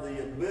have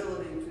the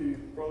ability to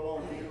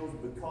prolong funerals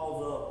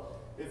because of,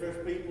 if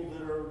there's people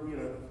that are,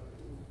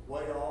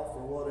 way off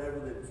or whatever,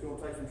 that it's going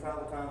to take some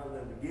travel time for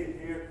them to get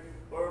here,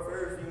 or if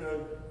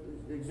there's,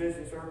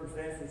 existing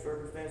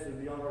circumstances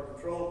beyond our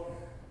control.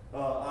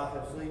 I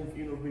have seen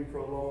funerals be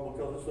prolonged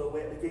because it's so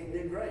wet they can't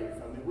dig graves.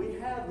 I mean, we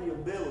have the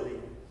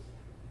ability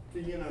to,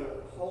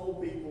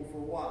 hold people for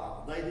a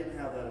while. They didn't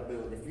have that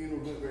ability.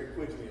 Funerals went very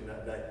quickly in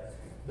that day.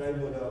 They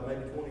would,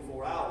 maybe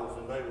 24 hours,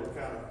 and they were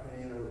kind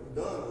of,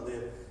 done with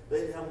it.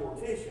 They didn't have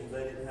morticians.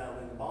 They didn't have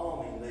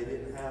embalming. They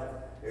didn't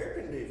have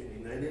air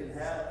conditioning. They didn't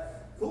have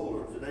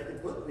coolers that they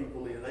could put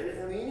people in. They didn't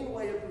have any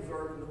way of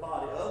preserving the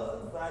body other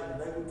than the fact that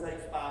they would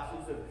take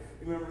spices. And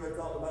you remember they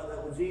talked about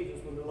that with Jesus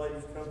when the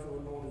ladies come to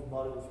anoint his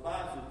body with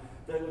spices.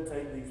 They would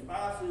take these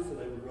spices and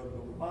they would rub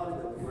them on the body.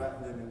 They would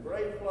wrap them in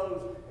grave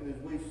clothes. And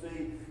as we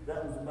see,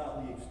 that was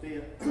about the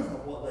extent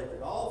of what they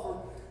could offer.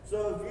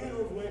 So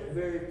funerals went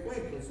very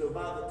quickly. So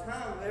by the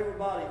time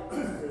everybody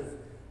has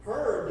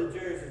heard that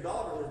Jairus'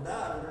 daughter has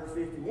died in verse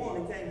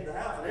 51, he came to the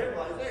house and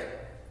everybody's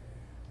there.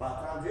 By the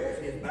time Jairus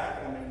gets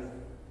back,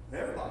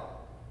 everybody.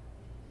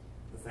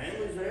 The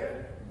family's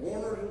there.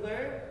 Mourners are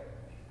there.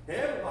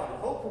 Everybody, the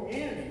whole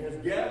community has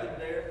gathered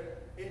there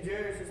in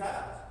Jairus'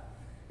 house.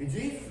 And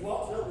Jesus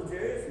walks up with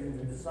Jairus and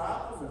the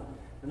disciples,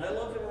 and they're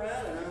looking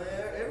around, and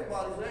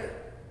everybody's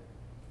there.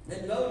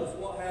 And notice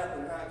what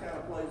happened, how it kind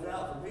of plays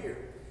out from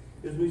here.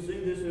 As we see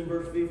this in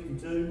verse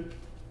 52.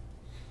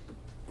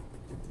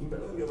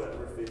 But let me go back to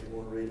verse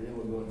 51 and read it, then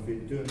we'll go into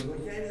 52. And when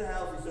he came to the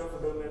house, he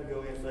suffered no man to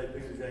go in, save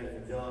Peter, James,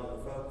 and John, and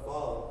the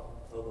father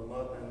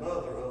and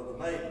mother of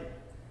the maiden.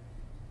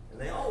 And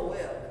they all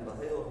wept and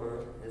beheld her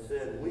and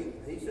said,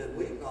 weep. He said,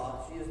 weep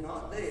not, she is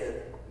not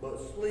dead, but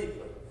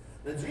sleepeth.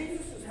 Now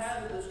Jesus is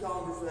having this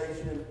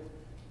conversation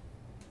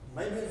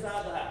maybe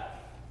inside the house.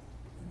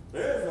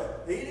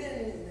 He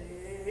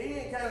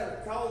didn't kind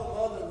of call the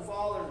mother and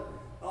father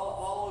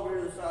all over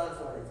to the side and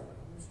say,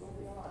 it's going to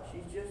be all right,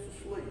 she's just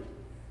asleep.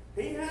 He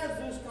He has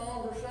this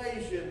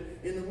conversation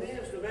in the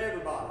midst of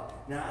everybody.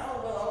 Now,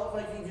 I don't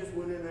think he just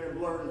went in there and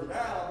blurted it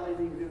out. I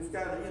believe he was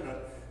kind of,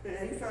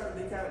 he's trying to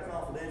be kind of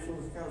confidential,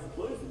 he's kind of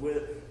seclusive with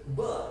it,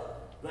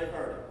 but they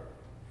heard him.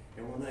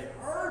 And when they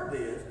heard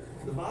this,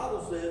 the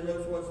Bible says,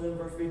 notice what's in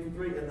verse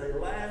 53, and they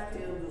laughed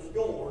him to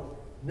scorn,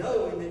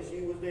 knowing that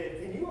she was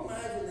dead. Can you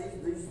imagine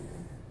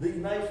these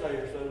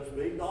naysayers, so to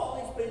speak, all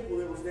these people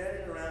that were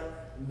standing around,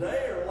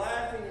 they are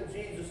laughing at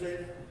Jesus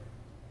saying,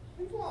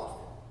 he's lost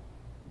it.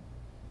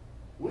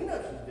 We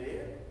know she's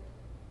dead.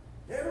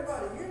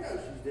 Everybody here knows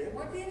she's dead.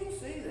 Why can't he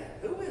see that?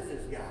 Who is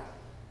this guy?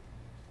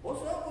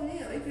 What's up with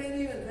him? He can't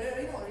even tell.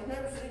 He's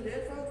never seen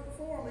dead folks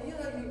before. I mean, you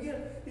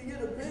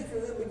get a picture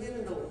of them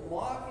beginning to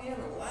mock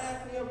him and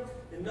laugh at him.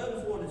 And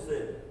notice what it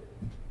said.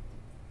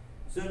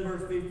 It said in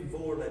verse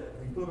 54 that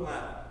he put them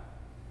out.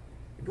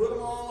 He put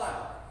them all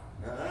out.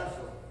 Now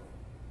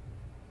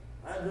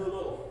I do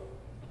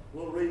a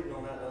little reading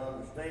on that to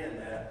understand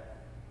that.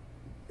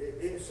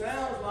 It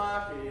sounds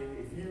like,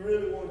 if you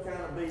really want to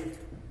kind of be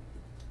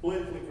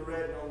politically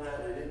correct on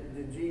that,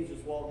 that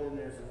Jesus walked in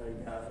there and said, hey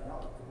guys,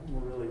 I'm going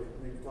to really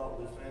need to talk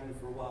to this family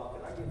for a while.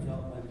 Can I get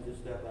y'all maybe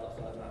just step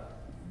outside now?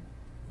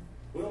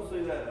 We don't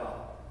see that at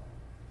all.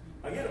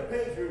 I get a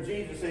picture of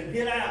Jesus saying,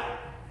 get out.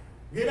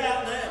 Get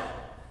out now.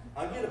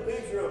 I get a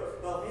picture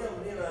of him,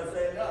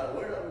 saying,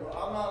 no,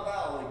 I'm not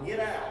violent. Get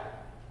out.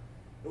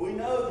 And we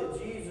know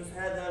that Jesus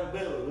had that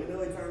ability. We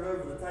know he turned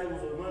over the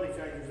tables of the money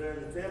changers there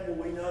in the temple.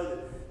 We know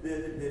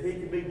that he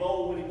could be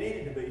bold when he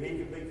needed to be. He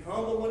could be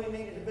humble when he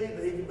needed to be,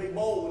 but he could be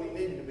bold when he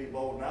needed to be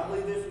bold. And I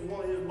believe this is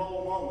one of his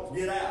bold moments.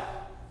 Get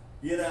out.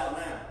 Get out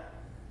now.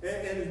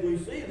 And as we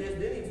see this,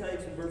 then he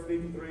takes in verse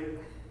 53,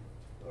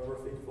 or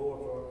verse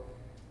 54,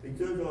 he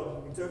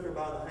took her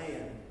by the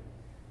hand,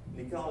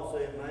 and he called,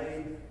 saying,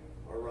 Maid,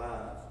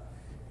 arise.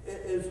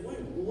 As we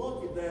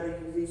look at that,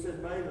 he says,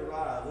 Maid,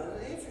 arise. And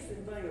an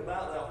interesting thing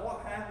about that,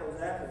 what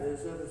happens after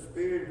this, says the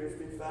Spirit, verse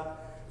 55,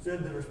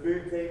 said that her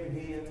spirit came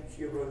again,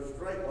 she arose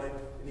straightway,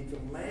 and he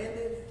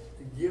commanded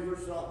to give her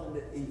something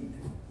to eat.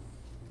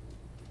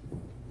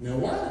 Now,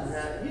 why does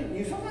that?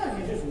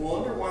 Sometimes you just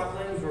wonder why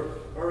things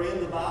are in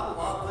the Bible,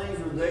 why things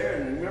are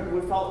there. And remember,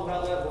 we've talked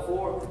about that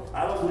before.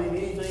 I don't believe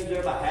anything's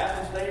there by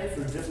happenstance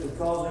or just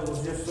because it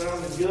was just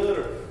sounding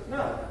good.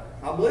 No.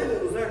 I believe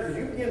it was there because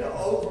you begin to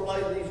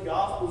overlay these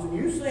Gospels and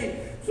you see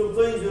some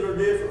things that are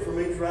different from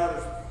each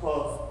writer's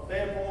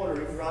standpoint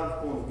or each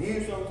writer's point of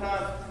view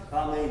sometimes.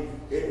 I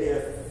mean,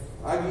 if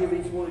I give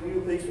each one of you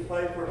a piece of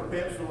paper and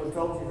a pencil and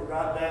told you to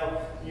write down,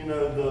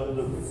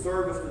 the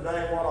service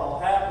today, what all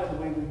happened,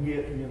 we would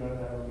get,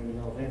 however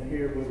many in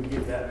here, we would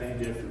get that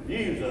many different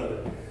views of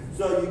it.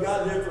 So you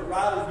got different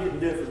writers getting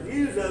different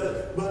views of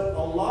it, but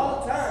a lot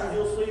of times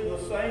you'll see the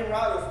same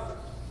writers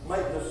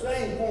make the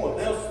same point.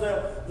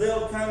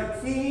 They'll kind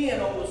of key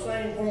in on the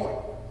same point.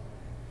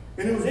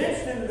 And it was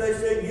interesting that they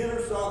said, get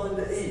her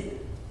something to eat.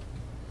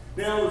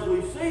 Now, as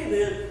we see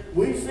this,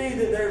 we see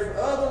that there's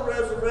other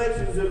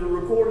resurrections that are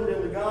recorded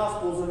in the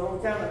Gospels, and I'll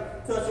kind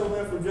of touch on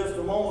them for just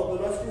a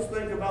moment, but let's just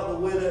think about the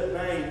widow at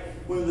Nain.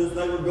 When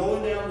they were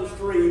going down the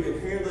street,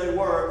 and here they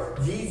were,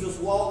 Jesus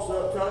walks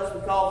up, touches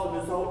the coffin,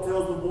 and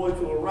tells the boy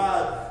to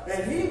arise,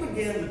 and he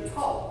began to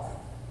talk.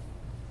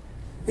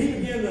 He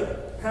began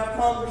to have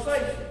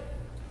conversation.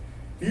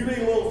 If you read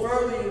a little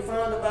further, you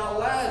find about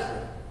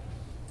Lazarus.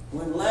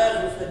 When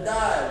Lazarus had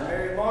died,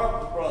 Mary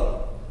Martha's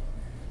brother.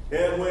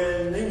 And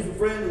when he was a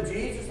friend of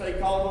Jesus, they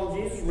called on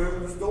Jesus.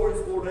 Remember the story?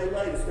 It's 4 days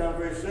later. It's kind of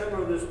very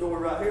similar to this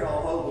story right here.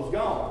 All hope was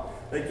gone.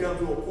 They come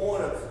to a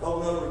point of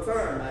no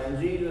return. And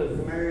Jesus,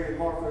 Mary and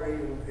Martha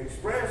even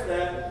expressed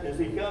that as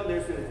he come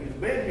there, said, if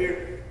he'd been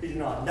here, he'd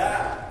not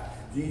died.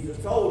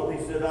 Jesus told him,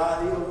 he said,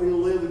 he'll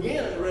live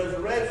again at the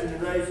resurrection.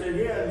 And they said,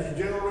 yeah, it's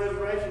a general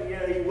resurrection.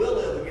 Yeah, he will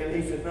live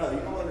again. He said, no, you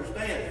don't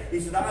understand. He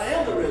said, I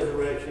am the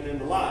resurrection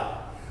and the life.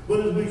 But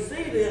as we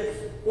see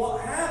this,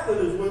 what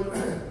happened is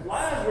when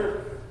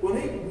Lazarus, when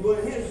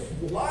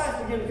his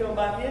life began to come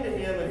back into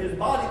him and his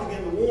body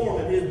began to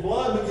warm and his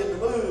blood began to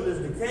move and his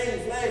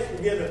decaying flesh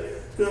began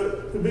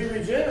to be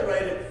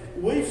regenerated,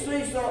 we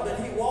see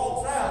something. He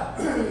walks out.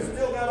 He's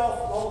still got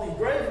all these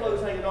grave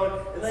clothes hanging on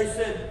him. And they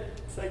said,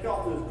 take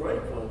off those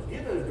grave clothes.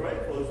 Get those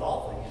grave clothes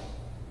off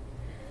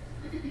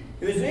of him.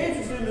 And it's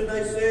interesting that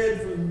they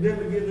said for them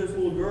to give this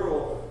little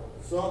girl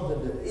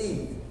something to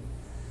eat.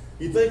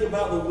 You think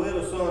about the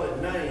widow's son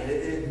at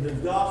Nain. The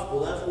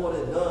gospel, that's what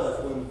it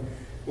does.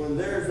 When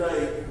there's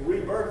a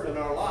rebirth in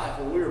our life,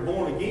 when we are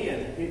born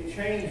again, it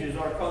changes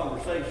our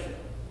conversation.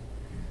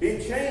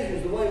 It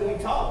changes the way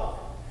we talk.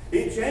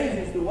 It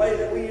changes the way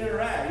that we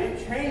interact.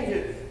 It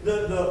changes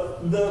the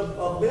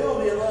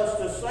ability of us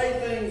to say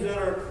things that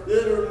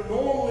are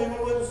normally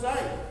we wouldn't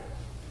say.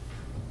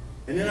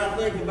 And then I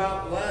think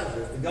about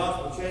Lazarus. The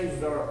gospel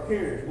changes our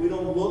appearance. We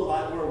don't look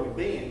like where we've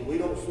been. We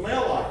don't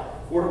smell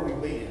like where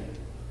we've been.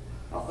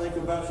 I think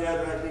about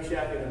Shadrach,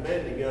 Meshach, and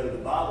Abednego.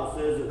 The Bible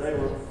says that they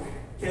were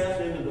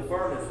cast into the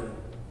furnace, and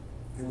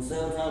it was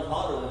 7 times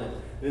hotter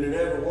than it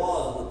ever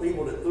was. And the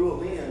people that threw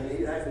them in,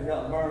 he actually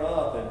got burned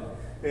up,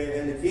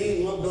 And the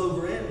king looked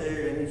over in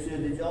there and he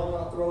said, did y'all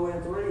not throw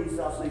in 3? He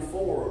said, I see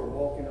 4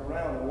 walking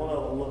around, and one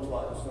of them looks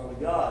like the Son of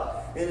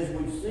God. And as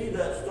we see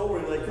that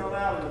story, they come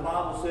out and the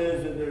Bible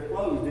says that their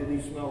clothes didn't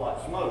even smell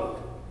like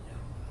smoke.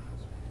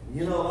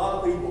 You know, a lot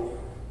of people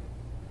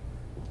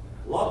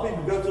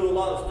go through a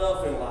lot of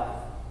stuff in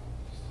life.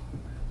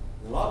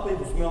 And a lot of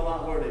people smell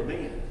like where they've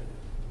been.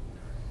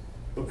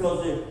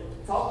 Because they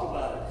talk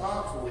about it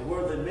constantly,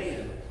 where they've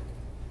been.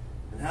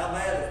 And how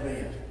bad it's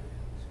been.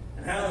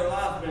 And how their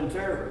life's been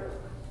terrible.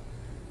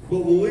 But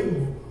when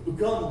we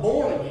become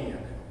born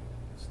again,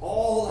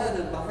 all that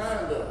is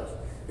behind us.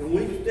 And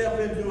we step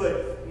into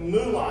a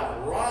new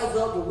life, rise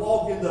up and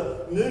walk in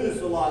the newness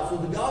of life. So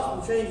the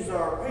gospel changes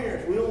our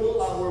appearance. We don't look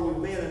like where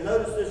we've been. And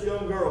notice this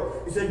young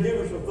girl, he said, give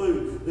her some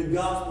food. The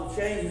gospel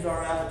changes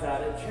our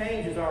appetite. It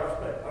changes our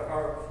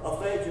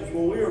affections.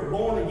 When we are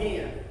born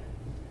again,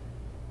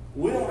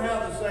 we don't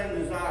have the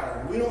same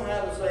desires. We don't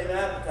have the same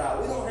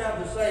appetite. We don't have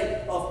the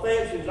same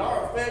affections.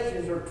 Our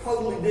affections are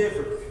totally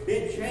different.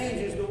 It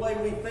changes the way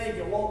we think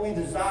and what we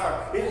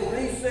desire. It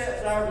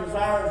resets our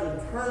desires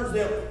and turns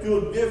them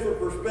to a different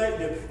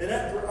perspective. And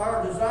after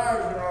our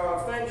desires and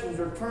our affections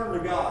are turned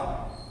to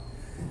God.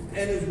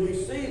 And as we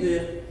see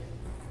this,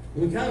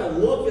 we kind of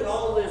look at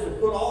all this and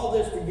put all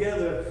this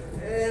together.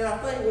 And I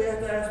think we have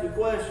to ask the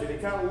question.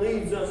 It kind of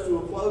leads us to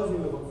a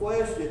closing of a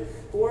question.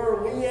 Where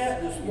are we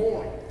at this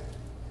morning?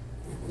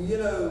 You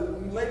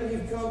know, maybe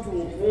you've come to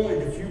a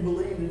point that you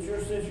believe that your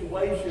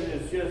situation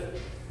is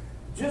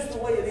just the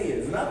way it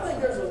is. And I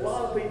think there's a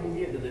lot of people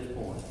getting to this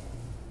point.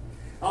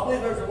 I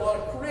believe there's a lot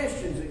of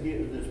Christians that get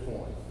to this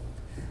point.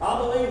 I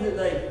believe that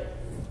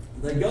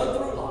they go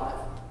through life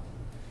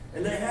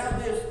and they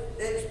have this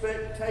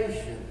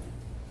expectation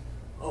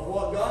of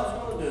what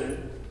God's going to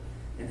do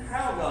and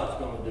how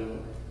God's going to do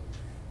it.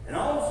 And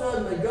all of a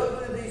sudden they go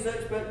through these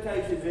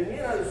expectations. And you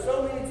know,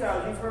 so many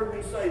times you've heard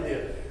me say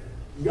this.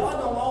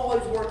 God don't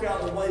always work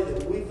out the way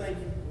that we think,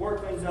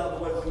 work things out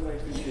the way we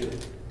think He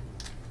should.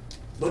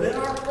 But in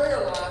our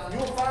prayer life,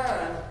 you'll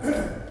find,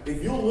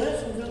 if you'll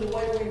listen to the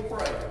way we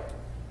pray,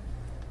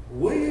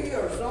 we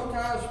are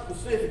sometimes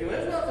specific. And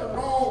there's nothing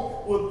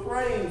wrong with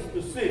praying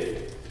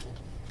specific.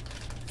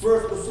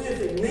 For a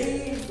specific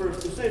need, for a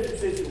specific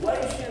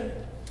situation.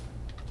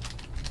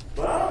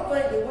 But I don't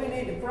think that we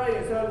need to pray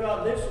and tell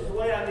God, this is the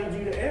way I need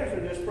you to answer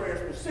this prayer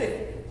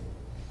specifically.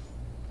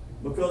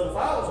 Because if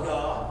I was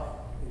God,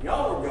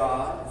 y'all are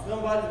God. If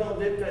somebody's going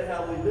to dictate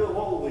how we do it,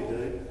 what would we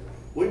do?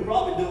 We'd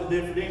probably do it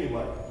different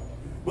anyway.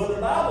 But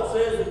the Bible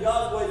says that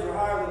God's ways are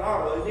higher than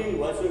our ways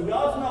anyway. So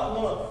God's not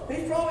going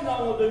to, He's probably not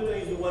going to do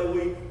things the way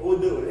we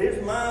would do it.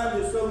 His mind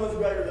is so much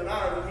greater than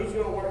ours, and He's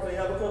going to work things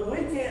out. Because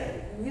we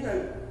can't, you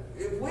know,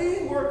 if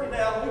we work it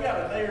out, we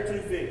got a day or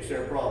two fix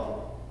their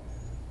problem.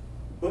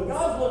 But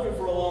God's looking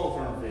for a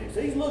long-term fix.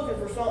 He's looking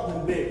for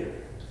something bigger.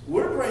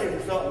 We're praying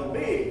for something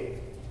big.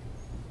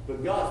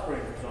 But God's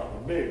praying for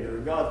something bigger.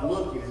 God's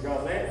looking and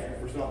God's answering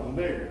for something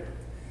bigger.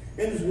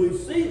 And as we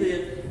see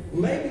this,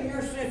 maybe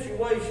your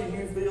situation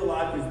you feel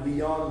like is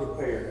beyond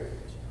repair.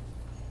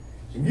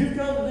 And you've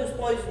come to this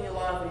place in your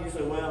life and you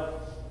say, well,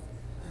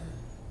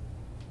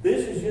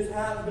 this is just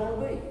how it's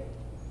going to be.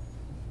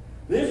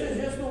 This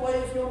is just the way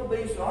it's going to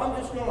be, so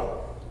I'm just going to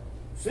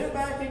sit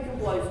back in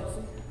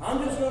complacency.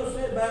 I'm just going to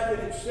sit back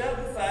and accept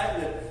the fact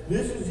that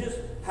this is just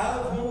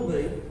how it's going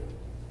to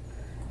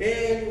be.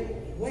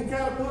 And we kind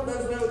of put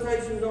those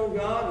limitations on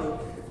God,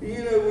 and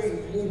you know,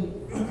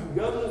 we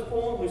go to this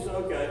point, we say,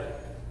 okay,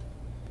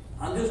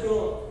 I'm just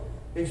going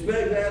to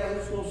expect that, I'm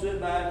just going to sit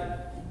back, and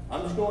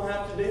I'm just going to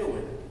have to deal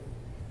with it.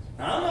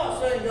 Now, I'm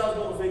not saying God's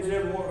going to fix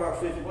every one of our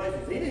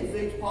situations. He didn't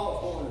fix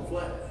Paul's thorn in the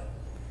flesh.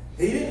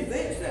 He didn't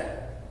fix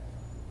that.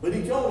 But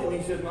He told him,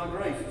 He said, my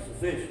grace is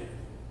sufficient.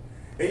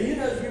 And you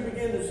know, as you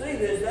begin to see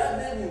this,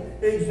 that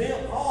didn't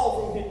exempt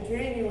Paul from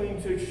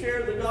continuing to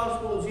share the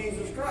gospel of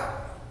Jesus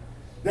Christ.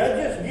 That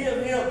just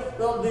gives him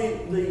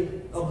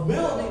the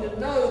ability to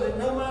know that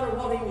no matter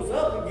what he was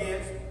up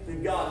against,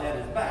 that God had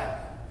his back.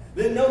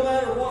 That no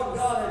matter what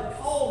God had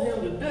called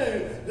him to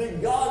do,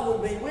 that God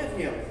would be with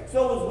him.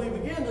 So as we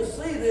begin to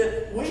see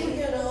this, we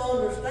begin to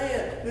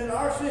understand that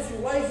our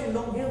situation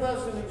don't give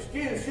us an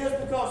excuse just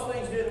because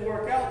things didn't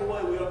work out the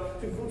way we are,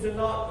 to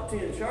not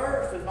attend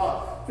church, to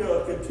not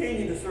to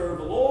continue to serve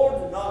the Lord,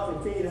 to not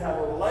continue to have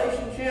a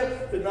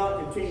relationship, to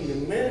not continue to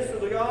minister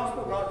the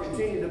gospel, not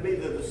continue to be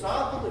the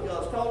disciple that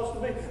God's called us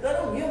to be.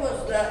 That don't give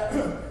us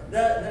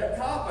that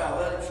cop-out,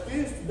 that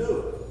excuse to do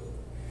it.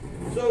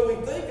 So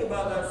we think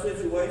about our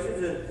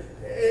situations, and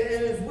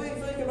as we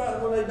think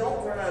about when they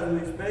don't turn out as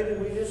we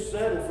expected, we just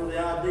settle for the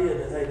idea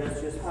that, hey,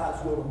 that's just how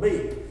it's going to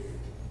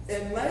be.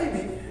 And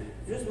maybe,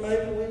 just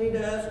maybe, we need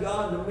to ask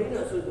God to meet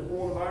us at the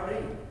point of our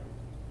need.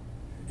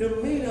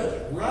 To meet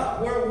us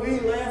right where we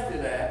left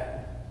it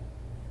at.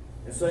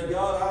 And say,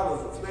 God, I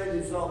was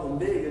expecting something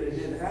big and it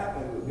didn't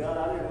happen. But God,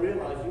 I didn't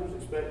realize you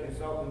was expecting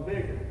something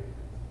bigger.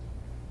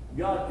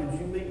 God, could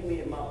you meet me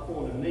at my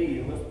point of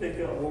need? And let's pick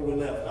up where we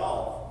left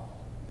off.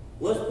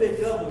 Let's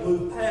pick up and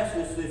move past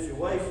this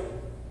situation.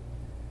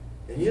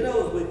 And you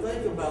know, as we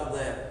think about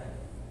that,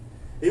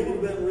 It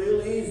would have been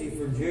real easy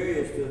for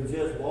Jairus to have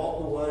just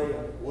walked away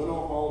and went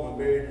on home and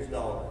buried his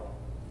daughter.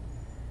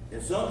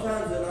 And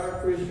sometimes in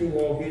our Christian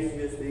walk, it's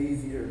just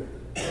easier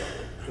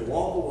to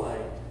walk away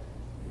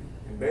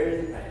and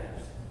bury the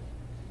past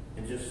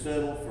and just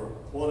settle for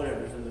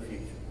whatever's in the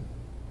future.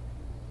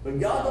 But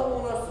God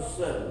don't want us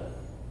to settle.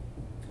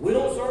 We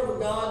don't serve a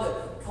God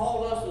that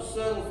called us to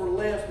settle for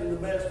less than the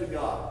best of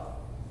God.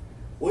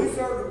 We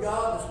serve a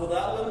God that's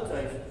without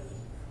limitations.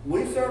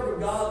 We serve a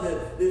God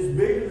that is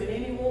bigger than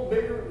any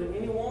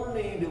want or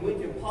need that we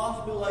can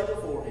possibly lay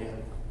before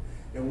Him.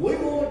 And we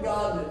serve a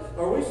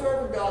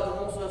God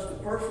that wants us to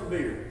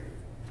persevere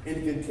and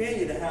to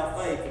continue to have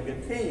faith and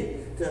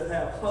continue to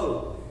have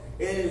hope.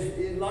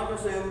 And like I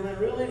said, it's been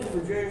real easy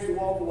for Jairus to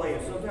walk away,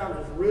 and sometimes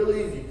it's real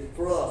easy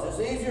for us.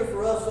 It's easier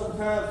for us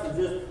sometimes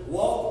to just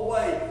walk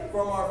away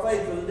from our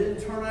faith because it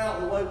didn't turn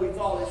out the way we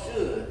thought it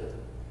should.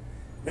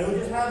 And we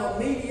just have a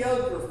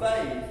mediocre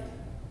faith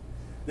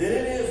than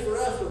it is for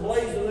us to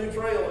blaze a new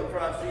trail in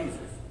Christ Jesus.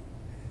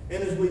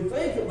 And as we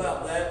think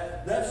about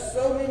that, that's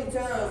so many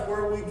times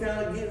where we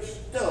kind of get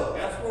stuck.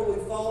 That's where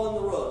we fall in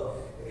the rut.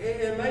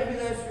 And maybe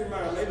that's your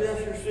mind. Maybe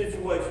that's your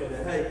situation.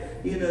 That,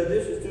 hey,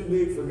 this is too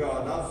big for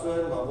God. And I've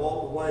settled. I've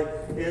walked away.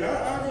 And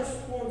I just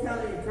want to kind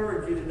of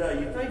encourage you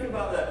today. You think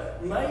about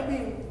that.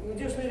 Maybe we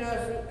just need to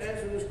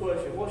answer this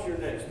question. What's your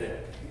next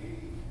step?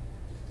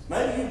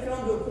 Maybe you've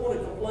come to a point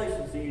of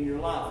complacency in your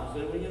life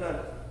and said,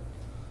 well,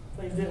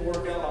 things didn't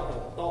work out like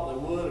I thought they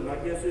would, and I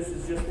guess this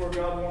is just where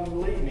God wanted to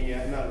lead me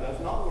at. No, that's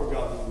not where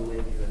God wanted to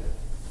lead you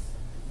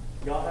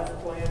at. God has a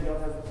plan.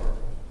 God has a purpose.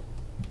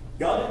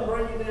 God didn't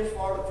bring you this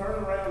far to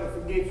turn around and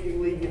forget you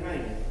and leave you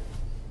hanging.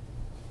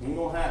 It ain't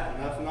going to happen.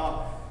 That's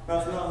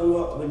not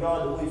the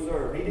God that we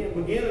serve. He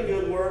didn't begin a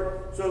good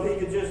work so He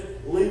could just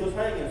leave us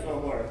hanging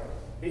somewhere.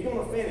 He's going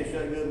to finish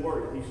that good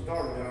work that He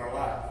started in our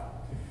life.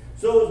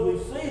 So as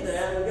we see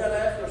that, we've got to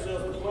ask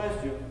ourselves the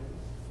question,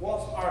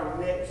 what's our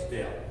next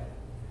step?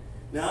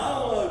 Now, I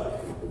don't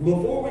know,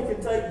 before we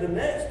can take the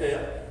next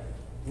step,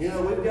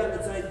 we've got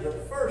to take the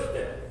first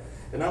step.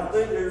 And I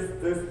think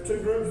there's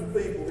two groups of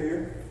people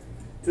here.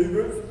 Two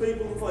groups of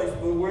people on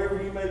Facebook,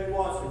 wherever you may be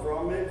watching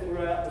from, maybe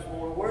we're out this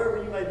morning,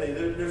 wherever you may be.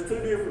 There's two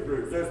different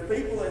groups. There's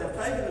people that have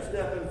taken a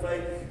step in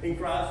faith in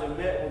Christ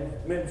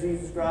and met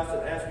Jesus Christ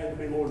and asked Him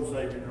to be Lord and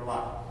Savior in their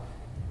life.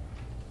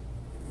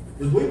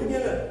 As we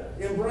begin to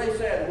embrace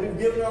that, and we've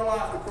given our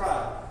life to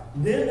Christ,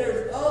 then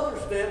there's other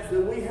steps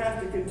that we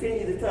have to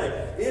continue to take.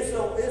 It's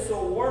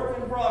a work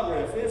in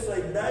progress. It's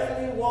a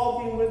daily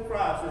walking with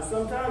Christ. And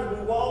sometimes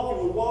we walk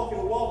and we walk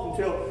and we walk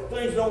until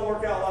things don't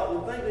work out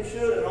like we think they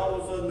should, and all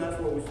of a sudden that's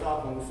where we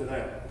stop and we sit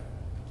down.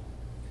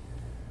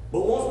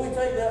 But once we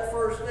take that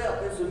first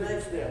step, it's the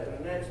next step, and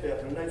the next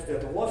step, and the next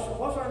step. And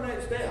what's our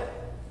next step?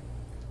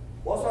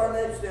 What's our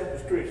next step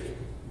as Christians?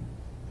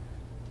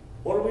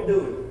 What are we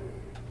doing?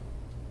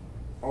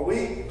 Are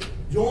we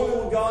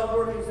joining with God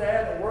where He's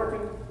at and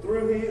working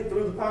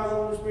through the power of the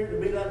Holy Spirit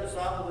to be that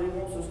disciple that He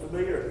wants us to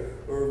be,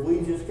 or have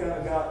we just kind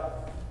of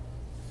got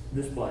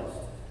displaced?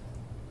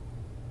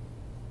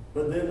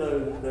 But then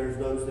there's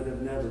those that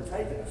have never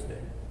taken a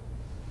step.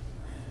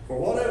 For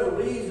whatever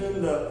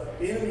reason, the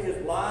enemy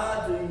has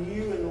lied to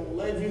you and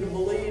led you to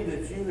believe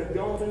that you have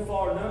gone too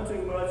far, done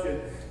too much,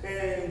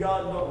 and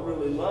God don't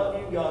really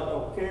love you. God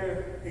don't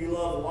care. He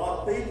loves a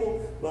lot of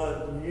people,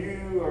 but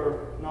you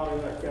are not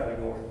in that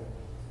category.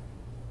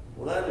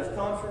 Well, that is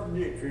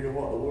contradictory to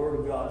what the Word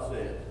of God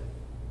says.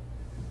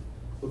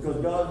 Because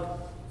God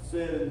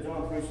said in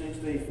John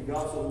 3:16, for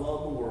God so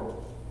loved the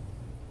world,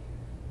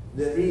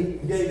 that He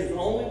gave His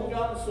only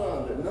begotten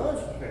Son, that none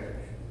should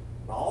perish,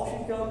 but all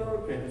should come to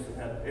repentance and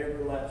have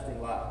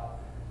everlasting life.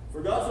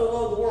 For God so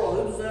loved the world,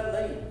 who does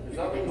that mean? Does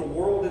that mean the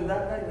world in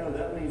that day? No,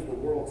 that means the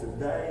world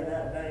today,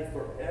 that day,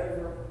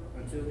 forever,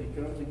 until He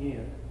comes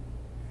again.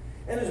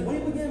 And as we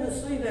begin to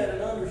see that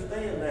and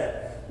understand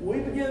that, we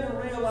begin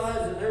to realize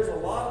that there's a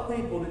lot of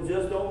people that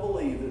just don't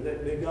believe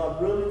that God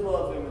really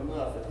loves them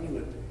enough that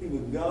He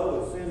would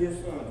go and send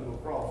His Son to a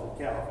cross at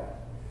Calvary.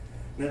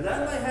 Now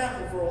that may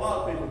happen for a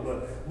lot of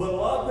people, but a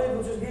lot of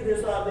people just get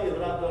this idea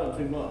that I've done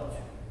too much.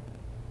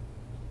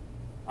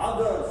 I've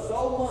done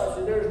so much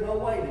that there's no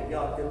way that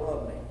God can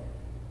love me.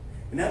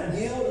 And that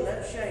guilt and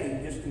that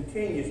shame just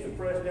continues to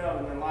press down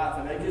in their life.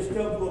 And they just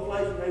come to a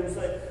place where they would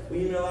say,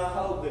 well, I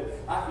hope that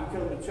I can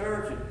come to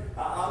church and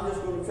I'm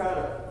just going to try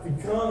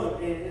to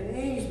come and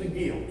ease the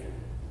guilt.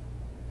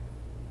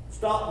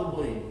 Stop the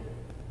bleeding.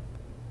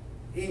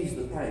 Ease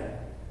the pain.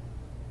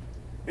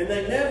 And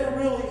they never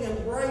really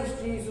embrace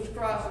Jesus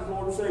Christ as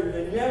Lord and Savior.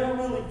 They never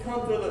really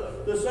come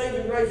to the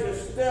saving grace and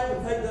step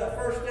and take that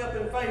first step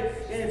in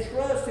faith and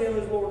trust Him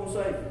as Lord and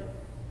Savior.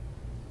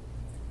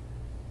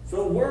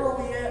 So where are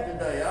we at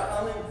today?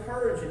 I'm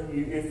encouraging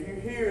you, if you're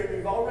here and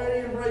you've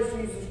already embraced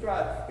Jesus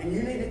Christ, and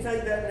you need to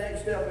take that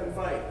next step in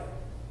faith,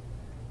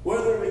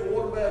 whether it be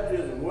water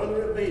baptism,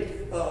 whether it be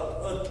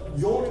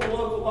joining a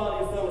local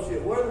body of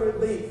fellowship, whether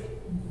it be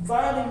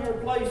finding your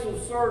place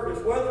of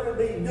service, whether it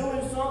be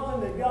doing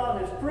something that God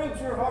has pricked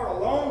your heart a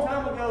long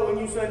time ago, and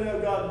you say, no,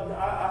 God,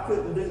 I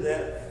couldn't do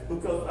that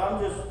because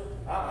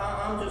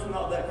I'm just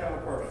not that kind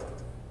of person.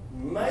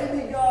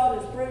 Maybe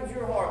God has pricked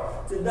your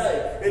heart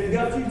today and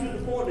got you to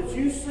the point that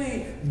you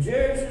see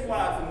Jairus'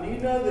 life and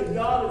you know that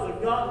God is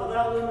a God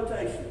without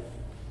limitations.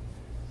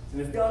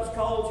 And if God's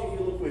called you,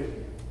 He'll equip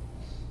you.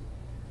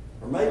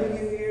 Or maybe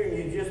you're here and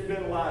you've just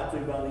been lied to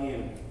by the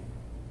enemy.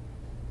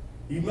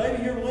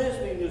 Maybe you're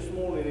listening this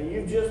morning and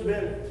you've just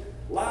been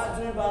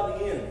lied to by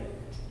the enemy.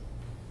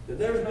 That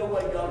there's no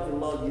way God can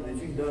love you,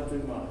 that you've done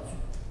too much.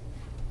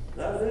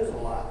 That is a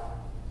lie.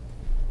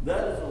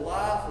 That is a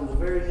lie from the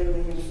very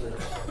enemy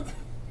himself.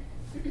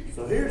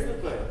 So here's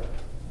the thing.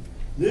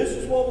 This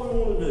is what we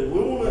want to do. We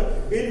want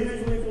to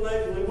individually,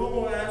 collectively, we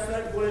want to ask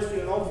that question,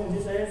 and I want you to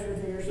just answer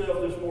it to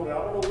yourself this morning. I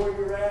don't know where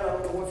you're at. I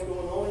don't know what's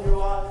going on in your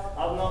life.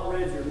 I've not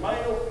read your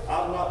mail.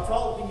 I've not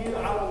talked to you.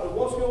 I don't know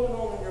what's going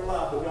on in your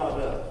life, but God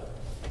does.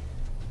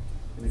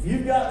 And if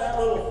you've got that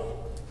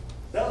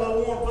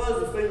little warm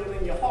fuzzy feeling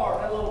in your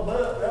heart, that little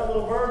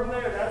burden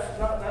there,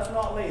 that's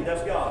not me.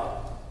 That's God.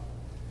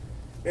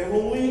 And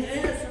when we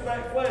answer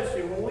that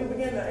question, when we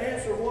begin to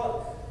answer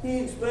what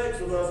He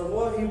expects of us and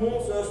what He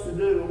wants us to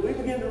do, when we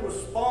begin to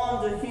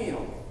respond to Him,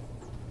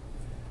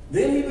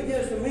 then He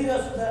begins to meet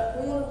us at that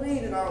point of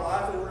need in our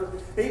life,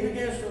 and He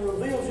begins to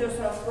reveal just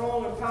how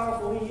strong and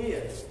powerful He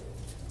is.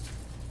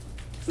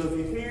 So if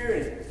you're here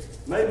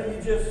and maybe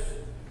you just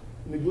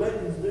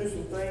neglected to do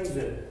some things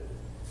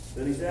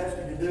that He's asked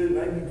you to do,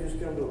 maybe you just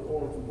come to a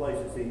point of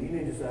complacency and you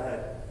need to say,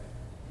 hey,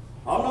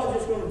 I'm not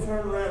just going to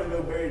turn around and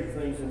go bury the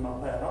things in my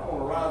past. I'm going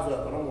to rise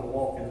up and I'm going to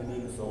walk in the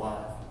newness of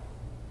life.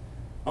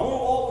 I'm going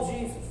to walk with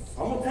Jesus.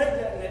 I'm going to take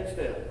that next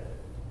step.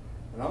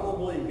 And I'm going to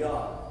believe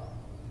God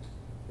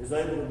is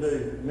able to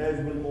do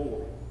immeasurably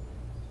more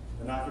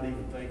than I could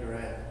even think or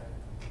ask.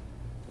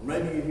 Or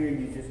maybe you're here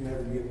and you've just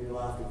never given your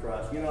life to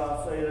Christ. You know,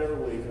 I say it every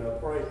week, and I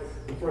pray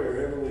the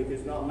prayer every week.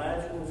 It's not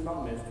magical, it's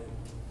not mystical.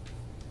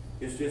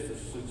 It's just a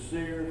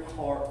sincere,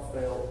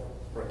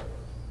 heartfelt prayer.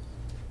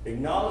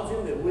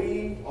 Acknowledging that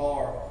we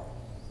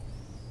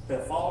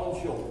have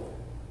fallen short.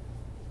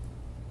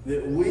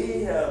 That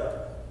we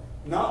have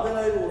not been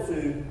able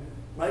to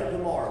make the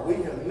mark. We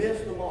have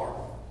missed the mark.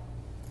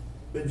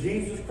 But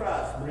Jesus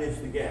Christ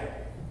bridged the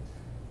gap.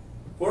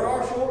 Where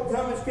our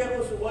shortcomings kept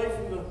us away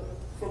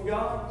from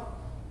God,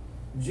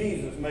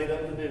 Jesus made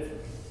up the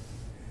difference.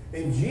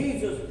 And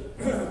Jesus,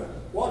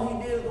 what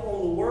He did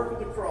on the work of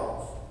the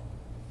cross,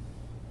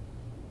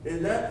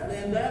 and that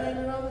in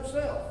and of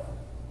itself,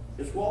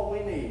 is what we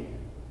need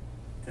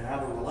to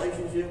have a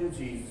relationship with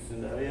Jesus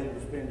and to be able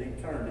to spend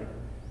eternity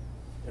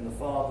in the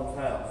Father's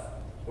house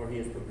where He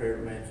has prepared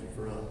a mansion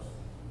for us.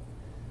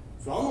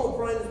 So I'm going to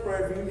pray this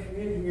prayer.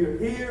 If you're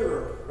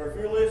here or if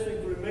you're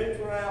listening through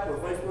Mentor app or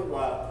Facebook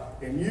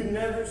Live and you've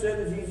never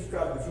accepted Jesus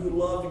Christ, but you would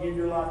love to give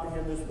your life to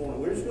Him this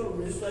morning, we're just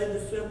going to say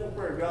this simple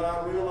prayer. God,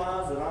 I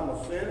realize that I'm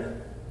a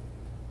sinner.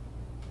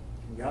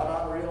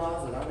 God, I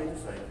realize that I need a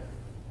Savior.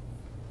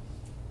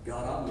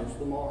 God, I missed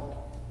the mark.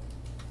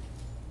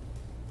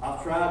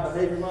 I've tried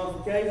behavior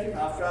modification.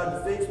 I've tried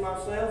to fix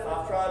myself.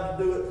 I've tried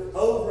to do it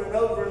over and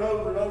over and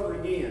over and over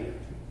again.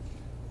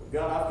 But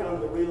God, I've come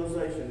to the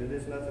realization that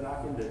there's nothing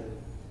I can do.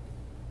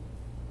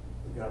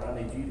 But God,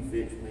 I need You to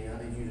fix me.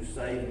 I need You to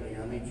save me.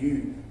 I need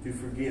You to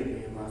forgive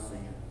me of my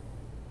sin.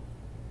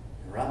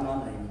 And write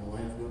my name in the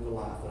Lamb's Book of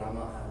Life, that I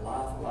might have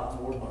life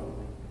more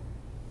abundantly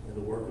in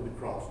the work of the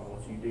cross and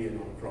what You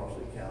did on the cross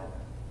at Calvary.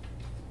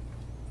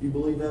 If you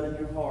believe that in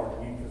your heart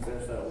and you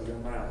confess that with your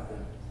mouth,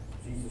 then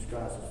Jesus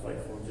Christ is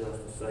faithful and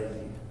just to save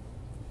you.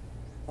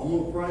 I'm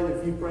going to pray that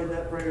if you prayed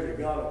that prayer, that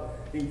God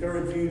will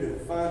encourage you to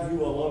find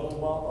you a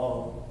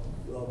local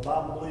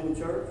Bible-believing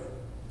church.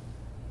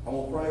 I'm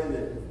going to pray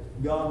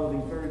that God will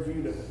encourage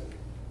you to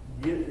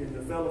get in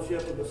the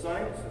fellowship of the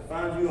saints and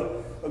find you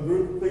a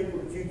group of people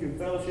that you can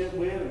fellowship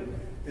with,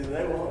 and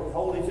they will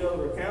hold each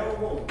other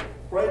accountable and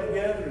pray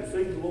together and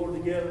seek the Lord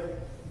together.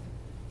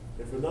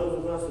 And for those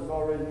of us that have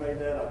already made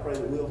that, I pray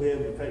that we'll be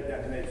able to take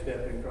that next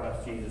step in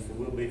Christ Jesus, and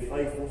we'll be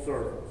faithful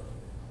servants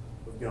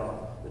of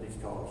God that He's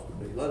called us to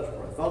be. Let us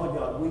pray. Father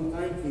God, we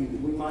thank You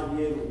that we might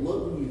be able to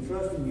look to You,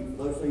 trust in You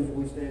for those things that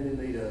we stand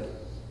in need of.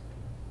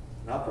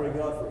 And I pray,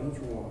 God, for each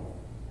one,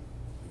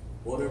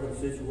 whatever the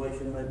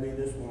situation may be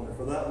this morning,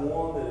 for that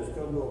one that has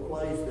come to a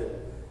place that,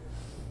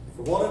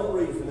 for whatever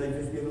reason, they've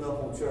just given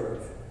up on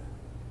church.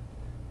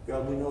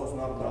 God, we know it's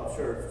not about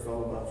church, it's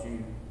all about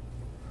You.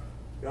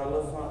 God,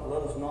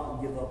 let us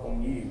not give up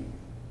on You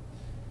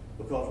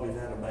because we've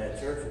had a bad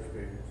church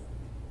experience.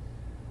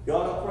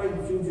 God, I pray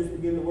that You just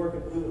begin to work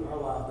it through in our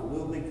life, that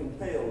we'll be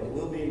compelled, that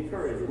we'll be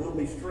encouraged, that we'll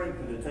be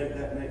strengthened to take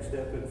that next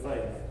step in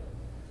faith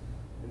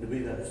and to be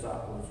that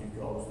disciple that You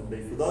called us to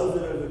be. For those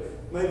that have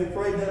maybe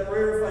prayed that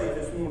prayer of faith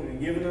this morning and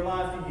given their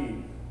life to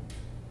You,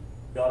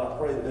 God, I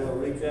pray that they'll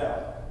reach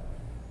out,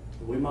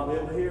 that we might be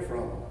able to hear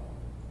from them.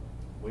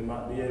 We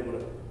might be able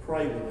to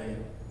pray with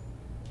them.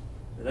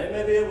 That they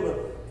may be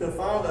able to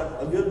find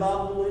a good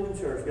Bible-believing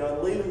church.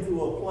 God, lead them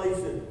to a place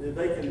that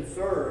they can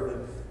serve.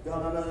 And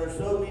God, I know there's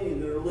so many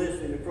that are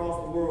listening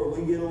across the world.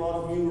 We get a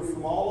lot of viewers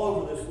from all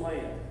over this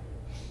land.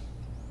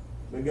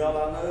 But God,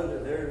 I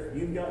know that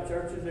you've got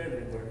churches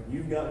everywhere.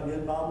 You've got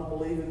good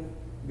Bible-believing,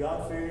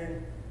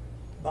 God-fearing,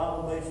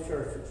 Bible-based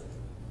churches.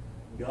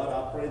 God,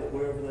 I pray that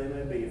wherever they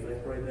may be, if they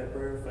pray that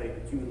prayer of faith,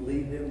 that you would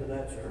lead them to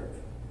that church,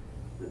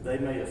 that they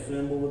may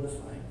assemble with the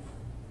saints,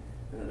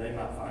 and that they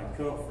might find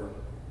comfort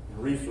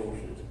and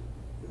resources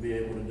to be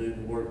able to do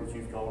the work that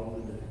you've called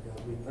them to do.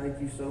 God, we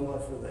thank you so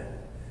much for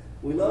that.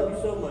 We love you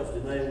so much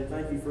today. We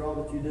thank you for all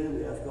that you do.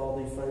 We ask all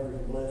these favors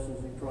and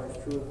blessings in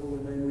Christ's true and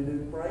holy name we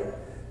do pray.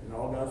 And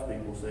all God's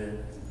people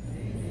said,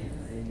 Amen.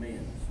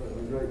 Amen. So it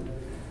was great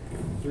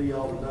to see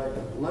y'all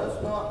today.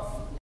 Let's not